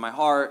mean it from my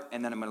heart,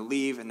 and then I'm going to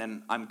leave, and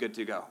then I'm good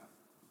to go.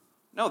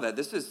 No, that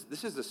this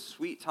is a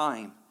sweet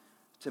time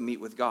to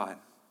meet with God.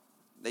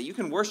 That you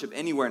can worship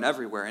anywhere and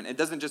everywhere, and it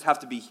doesn't just have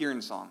to be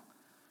hearing song.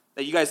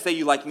 That you guys say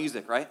you like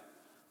music, right?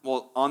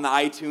 Well, on the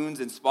iTunes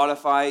and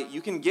Spotify,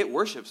 you can get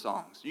worship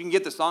songs. You can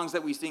get the songs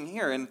that we sing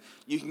here, and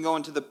you can go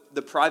into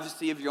the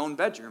privacy of your own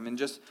bedroom and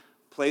just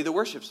play the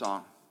worship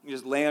song. You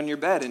just lay on your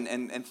bed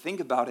and think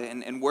about it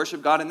and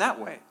worship God in that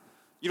way.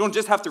 You don't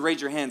just have to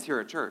raise your hands here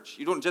at church.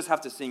 You don't just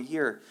have to sing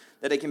here,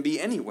 that it can be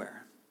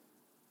anywhere.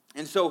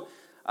 And so,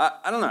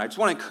 I don't know, I just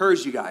want to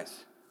encourage you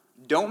guys.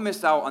 Don't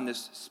miss out on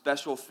this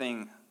special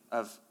thing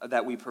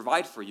that we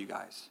provide for you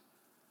guys.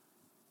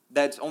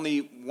 That's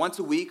only once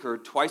a week or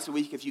twice a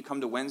week if you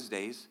come to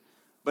Wednesdays,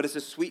 but it's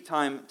a sweet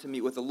time to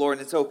meet with the Lord.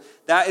 And so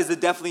that is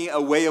definitely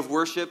a way of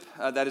worship.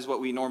 That is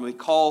what we normally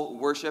call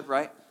worship,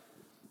 right?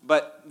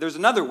 But there's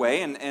another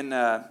way, and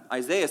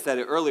Isaiah said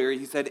it earlier.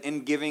 He said,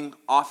 in giving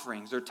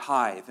offerings or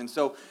tithe. And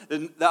so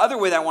the other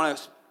way that I want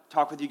to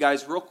talk with you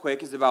guys real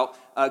quick is about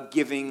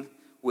giving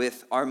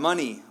with our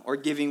money or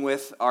giving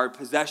with our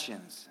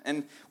possessions.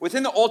 And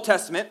within the Old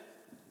Testament,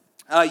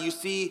 you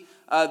see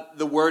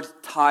the word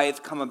tithe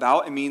come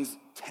about. It means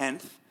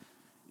tenth.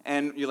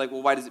 And you're like,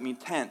 well, why does it mean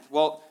tenth?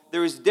 Well,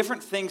 there is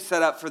different things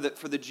set up for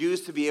the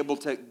Jews to be able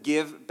to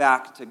give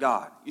back to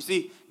God. You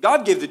see,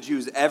 God gave the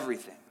Jews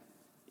everything.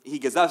 He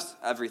gives us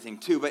everything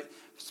too, but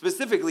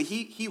specifically,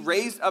 he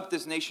raised up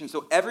this nation,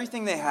 so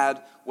everything they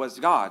had was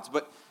God's.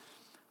 But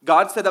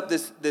God set up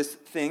this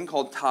thing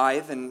called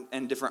tithe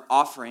and different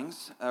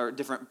offerings, or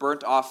different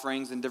burnt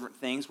offerings and different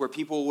things, where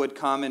people would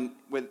come and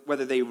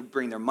whether they would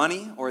bring their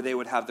money or they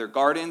would have their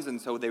gardens,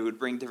 and so they would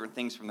bring different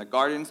things from their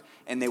gardens,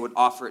 and they would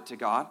offer it to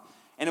God.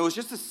 And it was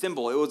just a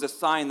symbol. It was a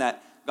sign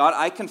that, God,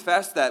 I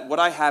confess that what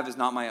I have is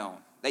not my own,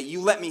 that you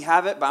let me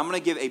have it, but I'm going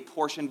to give a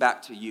portion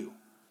back to you.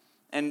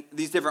 And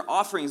these different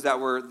offerings that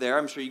were there,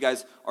 I'm sure you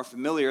guys are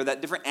familiar, that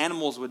different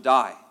animals would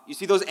die. You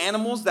see, those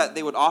animals that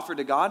they would offer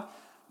to God,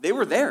 they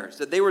were theirs,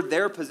 that they were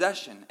their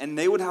possession, and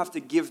they would have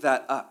to give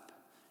that up.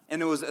 And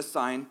it was a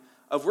sign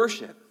of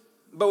worship.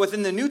 But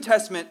within the New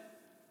Testament,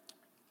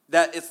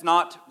 that it's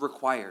not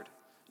required.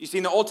 You see,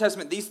 in the Old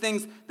Testament, these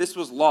things, this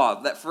was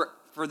law, that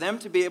for them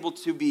to be able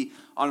to be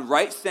on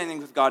right standing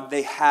with God,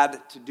 they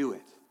had to do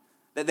it.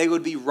 That they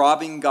would be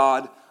robbing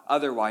God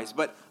otherwise.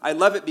 But I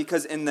love it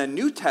because in the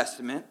New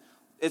Testament,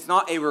 it's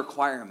not a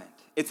requirement.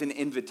 It's an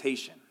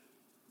invitation.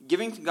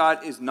 Giving to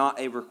God is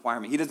not a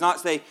requirement. He does not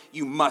say,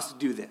 you must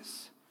do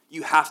this.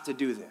 You have to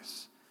do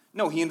this.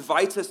 No, he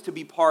invites us to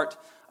be part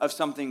of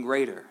something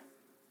greater.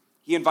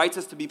 He invites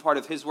us to be part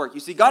of his work. You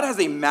see, God has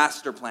a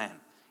master plan,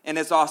 and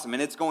it's awesome,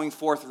 and it's going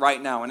forth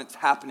right now, and it's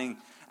happening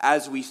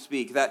as we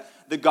speak, that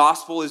the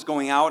gospel is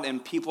going out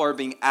and people are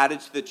being added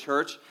to the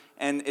church,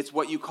 and it's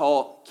what you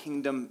call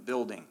kingdom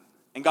building.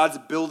 And God's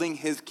building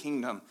his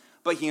kingdom,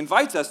 but he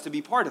invites us to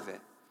be part of it.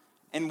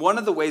 And one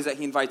of the ways that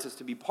he invites us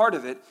to be part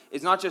of it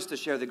is not just to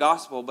share the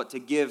gospel, but to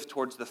give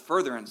towards the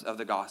furtherance of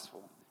the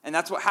gospel. And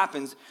that's what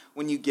happens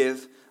when you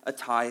give a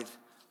tithe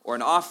or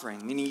an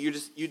offering, meaning you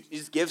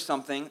just give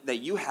something that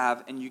you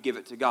have and you give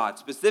it to God.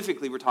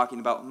 Specifically, we're talking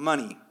about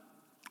money.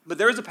 But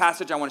there is a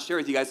passage I want to share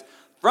with you guys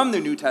from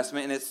the New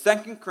Testament, and it's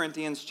 2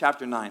 Corinthians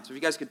chapter 9. So if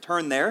you guys could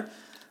turn there.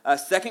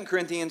 2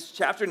 Corinthians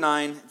chapter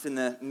 9, it's in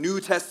the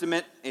New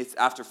Testament. It's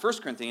after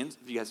 1 Corinthians,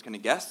 if you guys can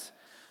guess.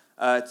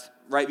 It's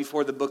right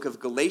before the book of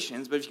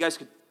Galatians, but if you guys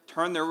could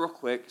turn there real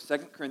quick, 2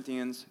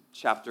 Corinthians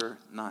chapter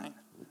 9.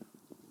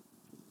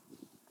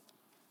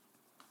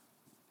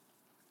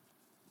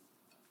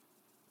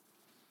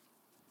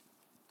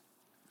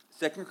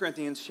 Second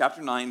Corinthians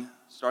chapter 9,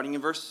 starting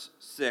in verse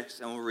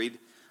 6, and we'll read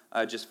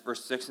just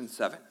verse 6 and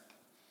 7.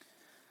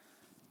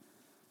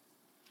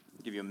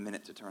 I'll give you a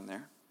minute to turn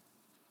there.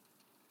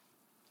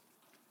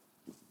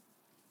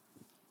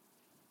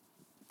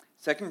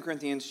 2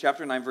 Corinthians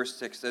chapter 9, verse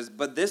 6 says,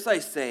 "But this I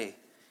say,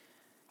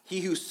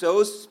 he who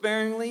sows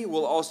sparingly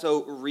will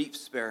also reap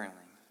sparingly."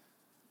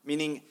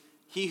 Meaning,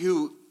 he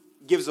who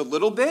gives a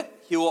little bit,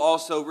 he will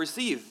also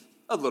receive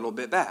a little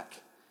bit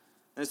back.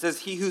 And it says,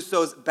 he who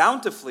sows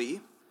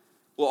bountifully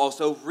will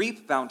also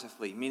reap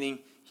bountifully. Meaning,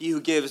 he who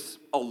gives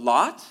a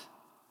lot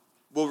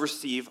will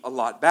receive a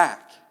lot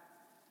back.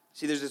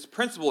 See, there's this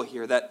principle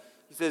here that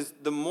he says,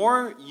 the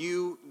more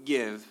you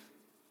give,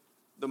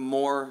 the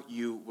more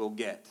you will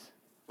get.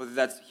 Whether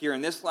that's here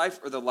in this life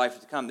or the life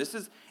to come. This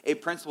is a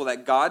principle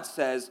that God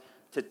says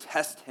to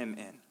test him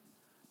in.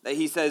 That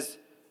he says,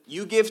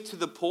 you give to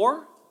the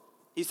poor.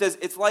 He says,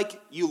 it's like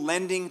you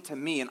lending to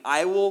me, and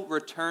I will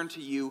return to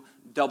you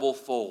double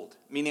fold.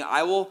 Meaning,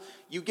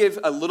 you give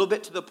a little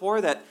bit to the poor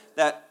that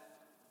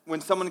when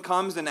someone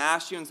comes and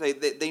asks you and say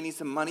they need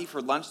some money for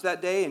lunch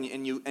that day,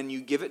 and you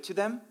give it to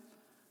them,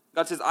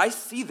 God says, I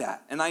see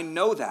that, and I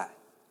know that.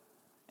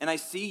 And I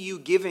see you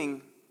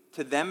giving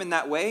to them in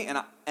that way,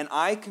 and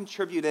I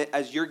contribute it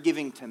as you're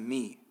giving to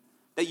me,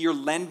 that you're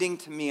lending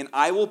to me, and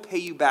I will pay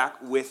you back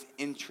with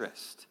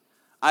interest.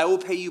 I will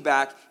pay you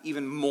back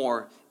even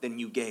more than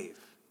you gave.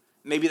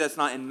 Maybe that's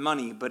not in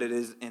money, but it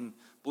is in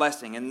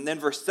blessing. And then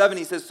verse 7,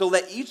 he says, "So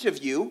let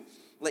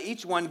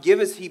each one give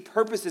as he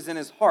purposes in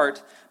his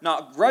heart,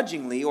 not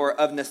grudgingly or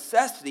of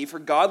necessity, for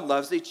God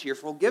loves a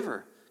cheerful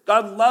giver."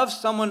 God loves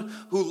someone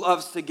who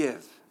loves to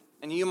give.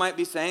 And you might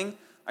be saying,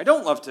 I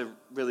don't love to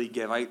really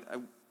give.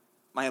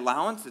 My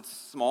allowance, it's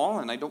small,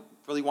 and I don't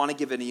really want to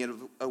give any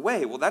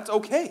away. Well, that's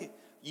okay.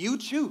 You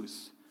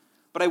choose.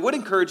 But I would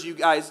encourage you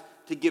guys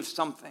to give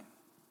something.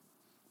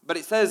 But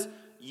it says,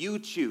 you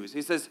choose.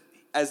 He says,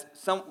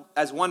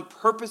 as one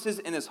purposes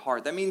in his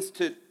heart. That means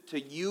to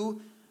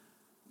you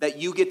that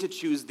you get to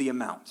choose the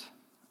amount.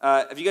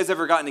 Have you guys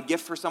ever gotten a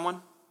gift for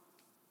someone?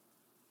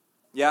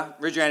 Yeah?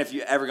 Raise your hand if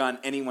you've ever gotten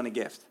anyone a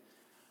gift.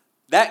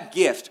 That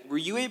gift, were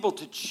you able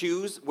to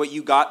choose what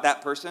you got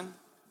that person?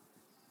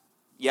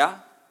 Yeah?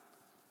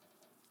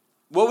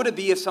 What would it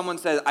be if someone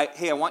said,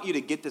 hey, I want you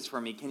to get this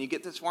for me. Can you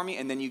get this for me?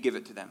 And then you give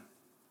it to them.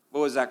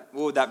 What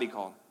would that be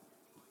called?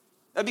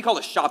 That'd be called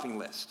a shopping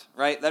list,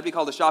 right? That'd be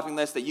called a shopping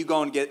list that you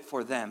go and get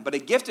for them. But a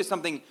gift is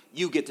something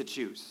you get to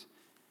choose.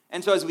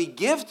 And so as we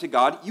give to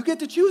God, you get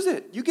to choose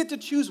it. You get to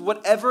choose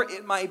whatever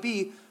it might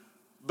be,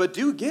 but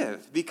do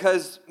give.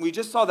 Because we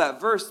just saw that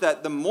verse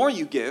that the more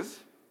you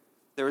give,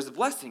 there is a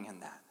blessing in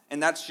that.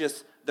 And that's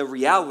just the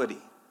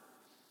reality.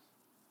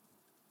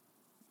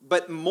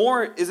 But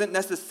more isn't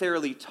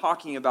necessarily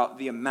talking about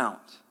the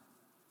amount.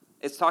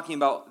 It's talking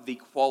about the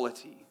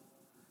quality.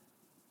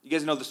 You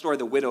guys know the story of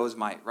the widow's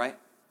mite, right?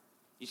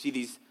 You see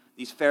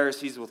these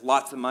Pharisees with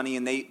lots of money,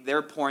 and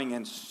they're pouring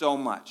in so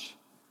much.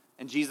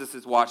 And Jesus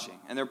is watching,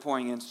 and they're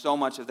pouring in so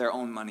much of their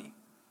own money.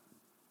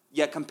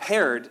 Yet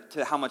compared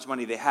to how much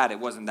money they had, it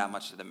wasn't that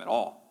much to them at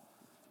all.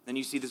 Then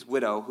you see this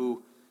widow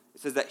who,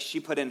 it says that she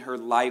put in her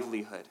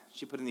livelihood.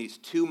 She put in these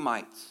 2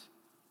 mites,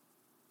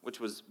 which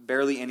was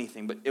barely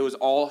anything, but it was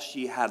all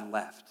she had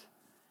left.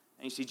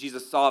 And you see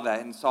Jesus saw that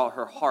and saw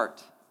her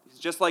heart. It's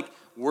just like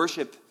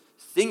worship,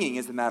 singing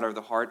is a matter of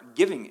the heart,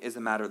 giving is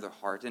a matter of the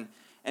heart.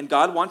 And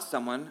God wants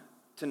someone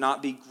to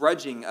not be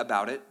grudging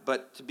about it,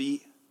 but to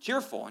be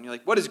cheerful. And you're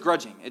like, what is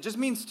grudging? It just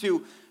means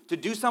to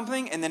do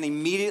something and then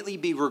immediately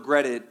be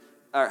regretted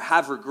or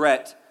have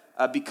regret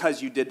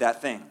because you did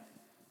that thing.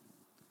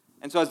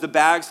 And so as the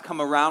bags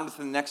come around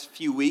within the next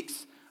few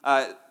weeks,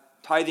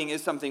 tithing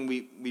is something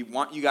we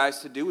want you guys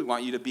to do. We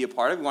want you to be a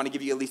part of. We want to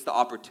give you at least the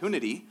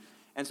opportunity.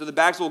 And so the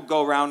bags will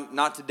go around,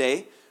 not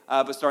today,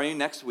 but starting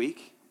next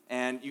week.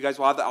 And you guys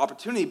will have the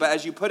opportunity. But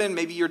as you put in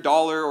maybe your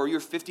dollar or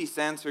your 50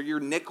 cents or your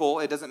nickel,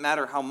 it doesn't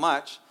matter how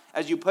much,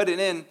 as you put it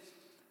in,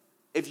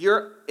 if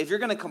you're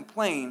going to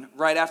complain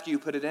right after you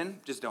put it in,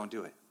 just don't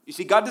do it. You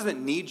see, God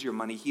doesn't need your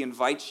money. He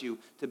invites you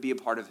to be a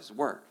part of his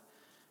work.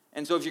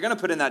 And so if you're going to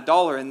put in that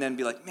dollar and then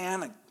be like,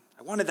 man,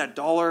 I wanted that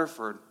dollar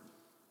for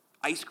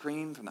ice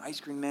cream from the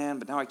ice cream man,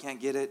 but now I can't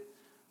get it,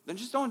 then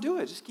just don't do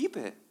it. Just keep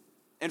it.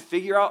 And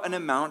figure out an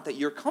amount that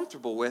you're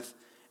comfortable with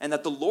and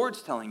that the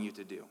Lord's telling you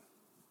to do.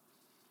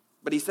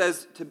 But he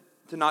says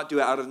to not do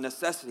it out of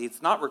necessity.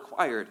 It's not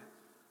required,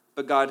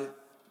 but God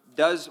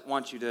does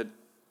want you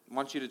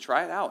to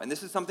try it out. And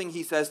this is something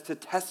he says to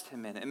test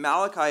him in. In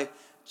Malachi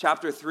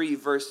chapter 3,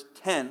 verse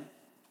 10,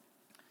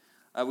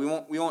 we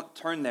won't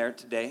turn there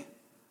today,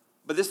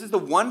 but this is the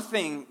one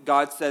thing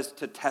God says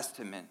to test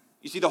him in.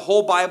 You see, the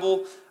whole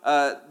Bible,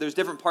 there's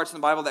different parts in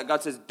the Bible that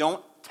God says,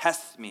 don't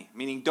test me,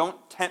 meaning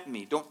don't tempt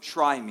me, don't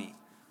try me.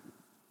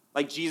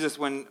 Like Jesus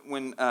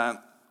when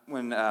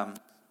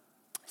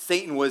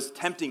Satan was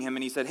tempting him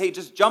and he said, hey,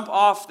 just jump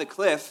off the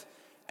cliff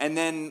and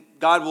then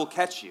God will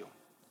catch you.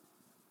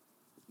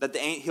 That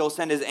he'll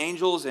send his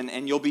angels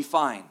and you'll be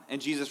fine.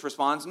 And Jesus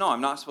responds, no,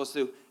 I'm not supposed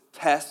to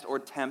test or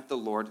tempt the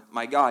Lord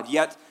my God.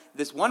 Yet,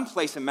 this one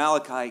place in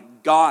Malachi,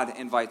 God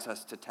invites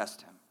us to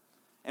test him.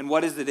 And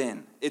what is it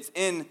in? It's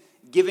in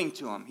giving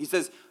to him. He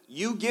says,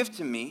 you give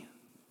to me,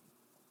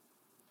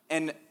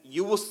 and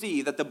you will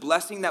see that the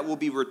blessing that will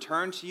be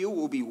returned to you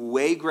will be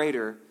way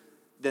greater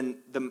than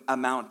the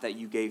amount that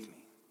you gave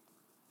me.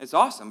 It's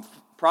awesome.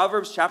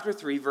 Proverbs chapter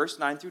 3, verse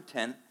 9 through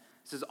 10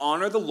 says,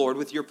 honor the Lord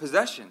with your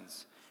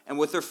possessions and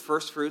with the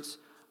first fruits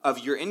of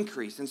your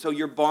increase. And so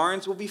your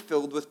barns will be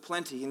filled with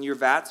plenty, and your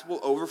vats will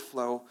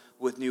overflow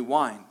with new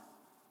wine.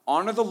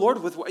 Honor the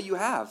Lord with what you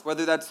have,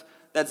 whether that's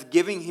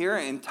giving here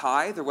in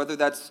tithe, or whether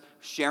that's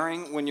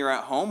sharing when you're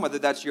at home, whether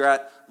that's you're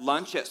at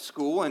lunch at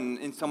school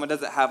and someone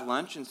doesn't have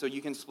lunch, and so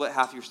you can split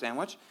half your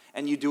sandwich,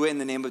 and you do it in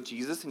the name of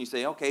Jesus, and you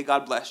say, okay,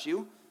 God bless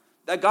you.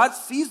 That God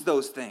sees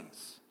those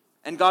things,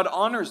 and God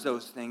honors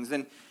those things.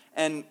 And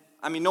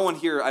I mean, no one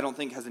here, I don't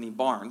think, has any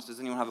barns. Does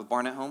anyone have a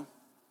barn at home?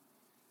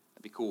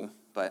 That'd be cool,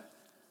 but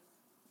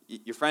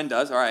your friend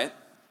does, all right.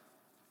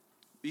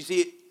 You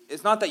see,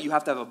 it's not that you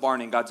have to have a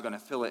barn and God's going to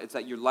fill it. It's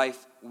that your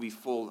life will be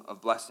full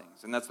of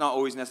blessings. And that's not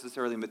always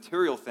necessarily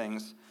material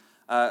things,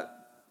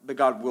 but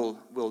God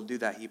will do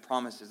that. He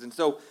promises. And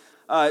so,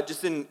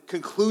 just in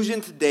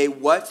conclusion today,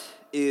 what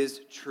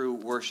is true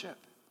worship?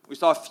 We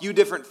saw a few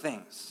different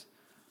things.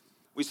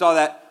 We saw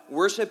that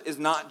worship is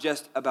not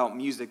just about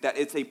music, that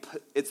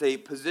it's a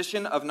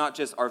position of not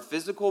just our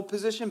physical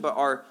position, but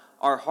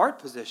our heart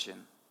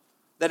position.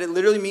 That it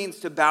literally means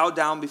to bow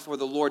down before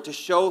the Lord, to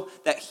show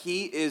that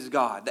he is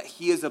God, that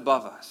he is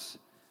above us.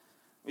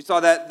 We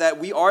saw that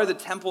we are the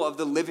temple of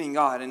the living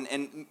God,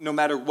 and no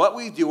matter what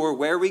we do or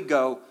where we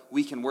go,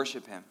 we can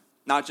worship him.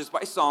 Not just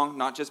by song,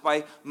 not just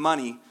by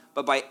money,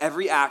 but by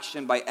every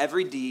action, by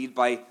every deed,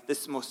 by the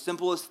most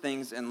simplest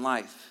things in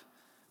life.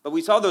 But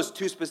we saw those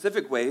two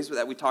specific ways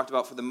that we talked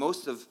about for the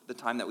most of the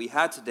time that we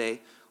had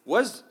today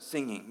was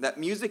singing, that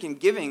music and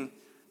giving,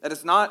 that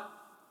it's not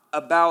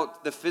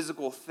about the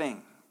physical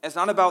thing. It's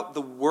not about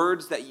the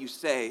words that you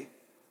say.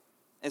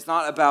 It's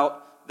not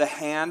about the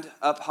hand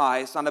up high.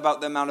 It's not about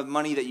the amount of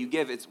money that you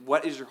give. It's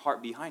what is your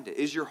heart behind it?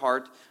 Is your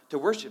heart to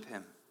worship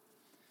him?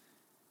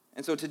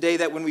 And so today,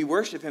 that when we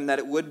worship him, that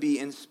it would be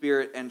in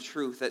spirit and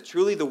truth, that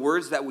truly the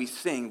words that we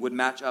sing would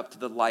match up to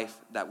the life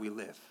that we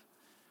live.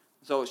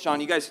 So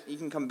Sean, you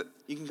can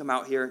come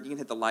out here. You can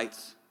hit the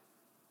lights.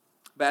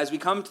 But as we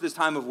come to this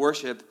time of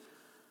worship,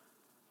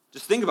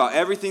 just think about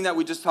everything that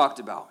we just talked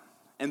about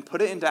and put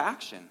it into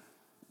action.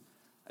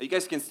 You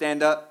guys can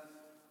stand up.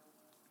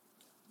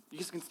 You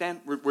guys can stand.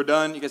 We're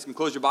done. You guys can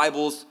close your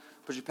Bibles,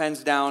 put your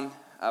pens down.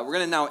 We're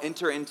going to now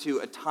enter into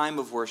a time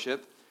of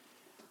worship.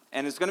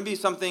 And it's going to be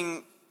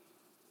something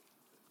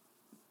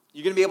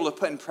you're going to be able to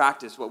put in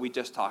practice what we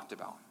just talked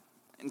about.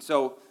 And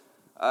so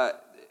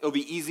it'll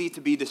be easy to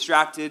be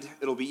distracted.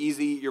 It'll be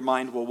easy. Your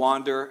mind will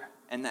wander.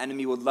 And the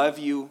enemy would love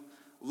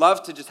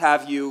to just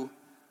have you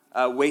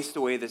waste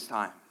away this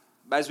time.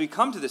 But as we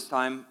come to this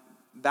time,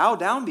 bow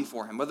down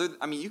before him.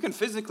 You can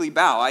physically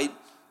bow.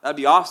 That'd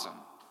be awesome.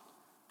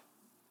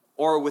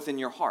 Or within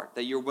your heart,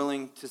 that you're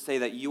willing to say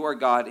that you are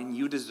God and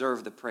you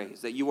deserve the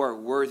praise, that you are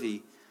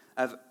worthy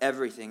of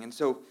everything. And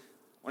so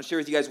I want to share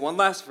with you guys one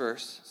last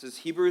verse. It says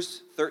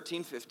Hebrews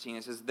 13:15.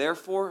 It says,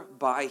 therefore,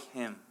 by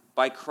him,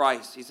 by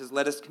Christ, he says,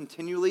 let us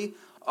continually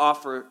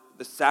offer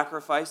the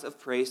sacrifice of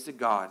praise to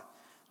God,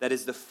 that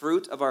is the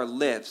fruit of our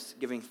lips,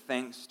 giving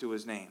thanks to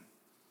his name.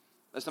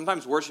 But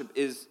sometimes worship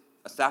is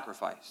a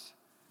sacrifice.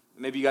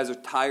 Maybe you guys are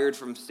tired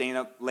from staying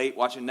up late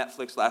watching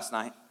Netflix last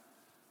night.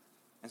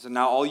 And so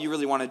now all you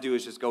really want to do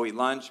is just go eat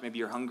lunch. Maybe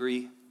you're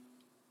hungry.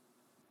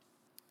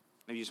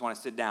 Maybe you just want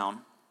to sit down.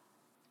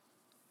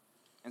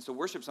 And so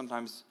worship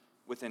sometimes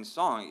within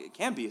song, it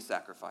can be a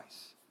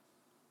sacrifice.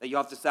 That you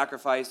have to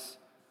sacrifice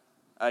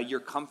your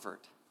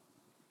comfort.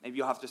 Maybe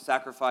you'll have to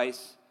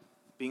sacrifice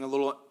being a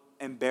little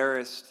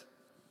embarrassed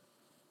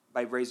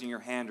by raising your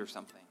hand or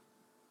something.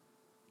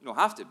 You don't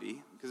have to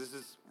be,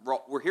 because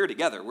we're here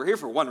together. We're here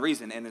for one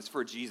reason, and it's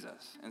for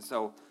Jesus. And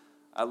so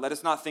let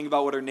us not think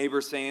about what our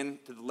neighbor's saying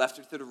to the left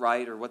or to the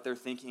right or what they're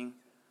thinking.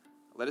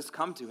 Let us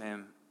come to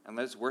him and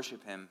let us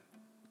worship him,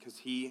 because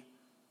he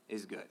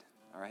is good.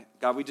 All right?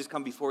 God, we just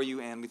come before you,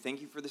 and we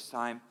thank you for this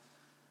time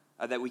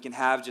that we can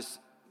have just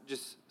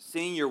just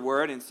seeing your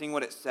word and seeing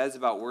what it says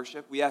about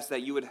worship. We ask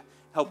that you would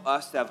help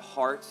us to have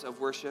hearts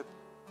of worship,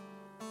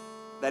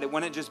 that it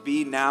wouldn't just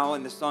be now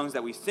in the songs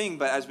that we sing,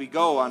 but as we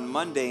go on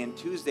Monday and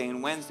Tuesday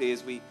and Wednesday,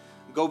 as we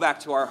go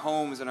back to our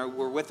homes and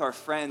we're with our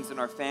friends and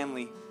our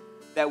family,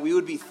 that we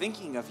would be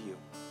thinking of you.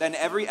 That in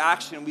every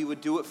action we would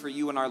do it for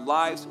you, and our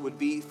lives would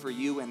be for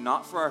you and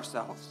not for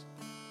ourselves.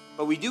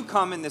 But we do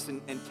come in this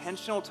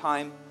intentional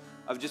time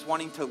of just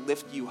wanting to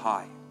lift you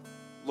high.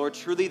 Lord,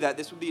 truly that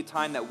this would be a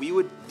time that we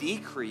would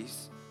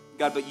decrease,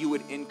 God, but you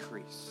would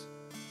increase.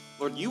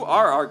 Lord, you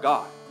are our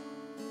God.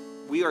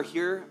 We are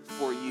here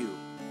for you.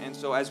 And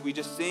so as we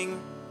just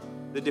sing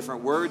the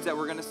different words that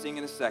we're going to sing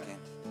in a second,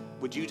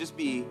 would you just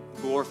be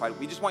glorified?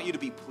 We just want you to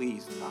be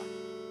pleased, God.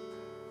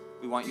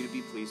 We want you to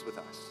be pleased with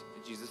us.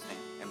 In Jesus'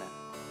 name,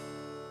 amen.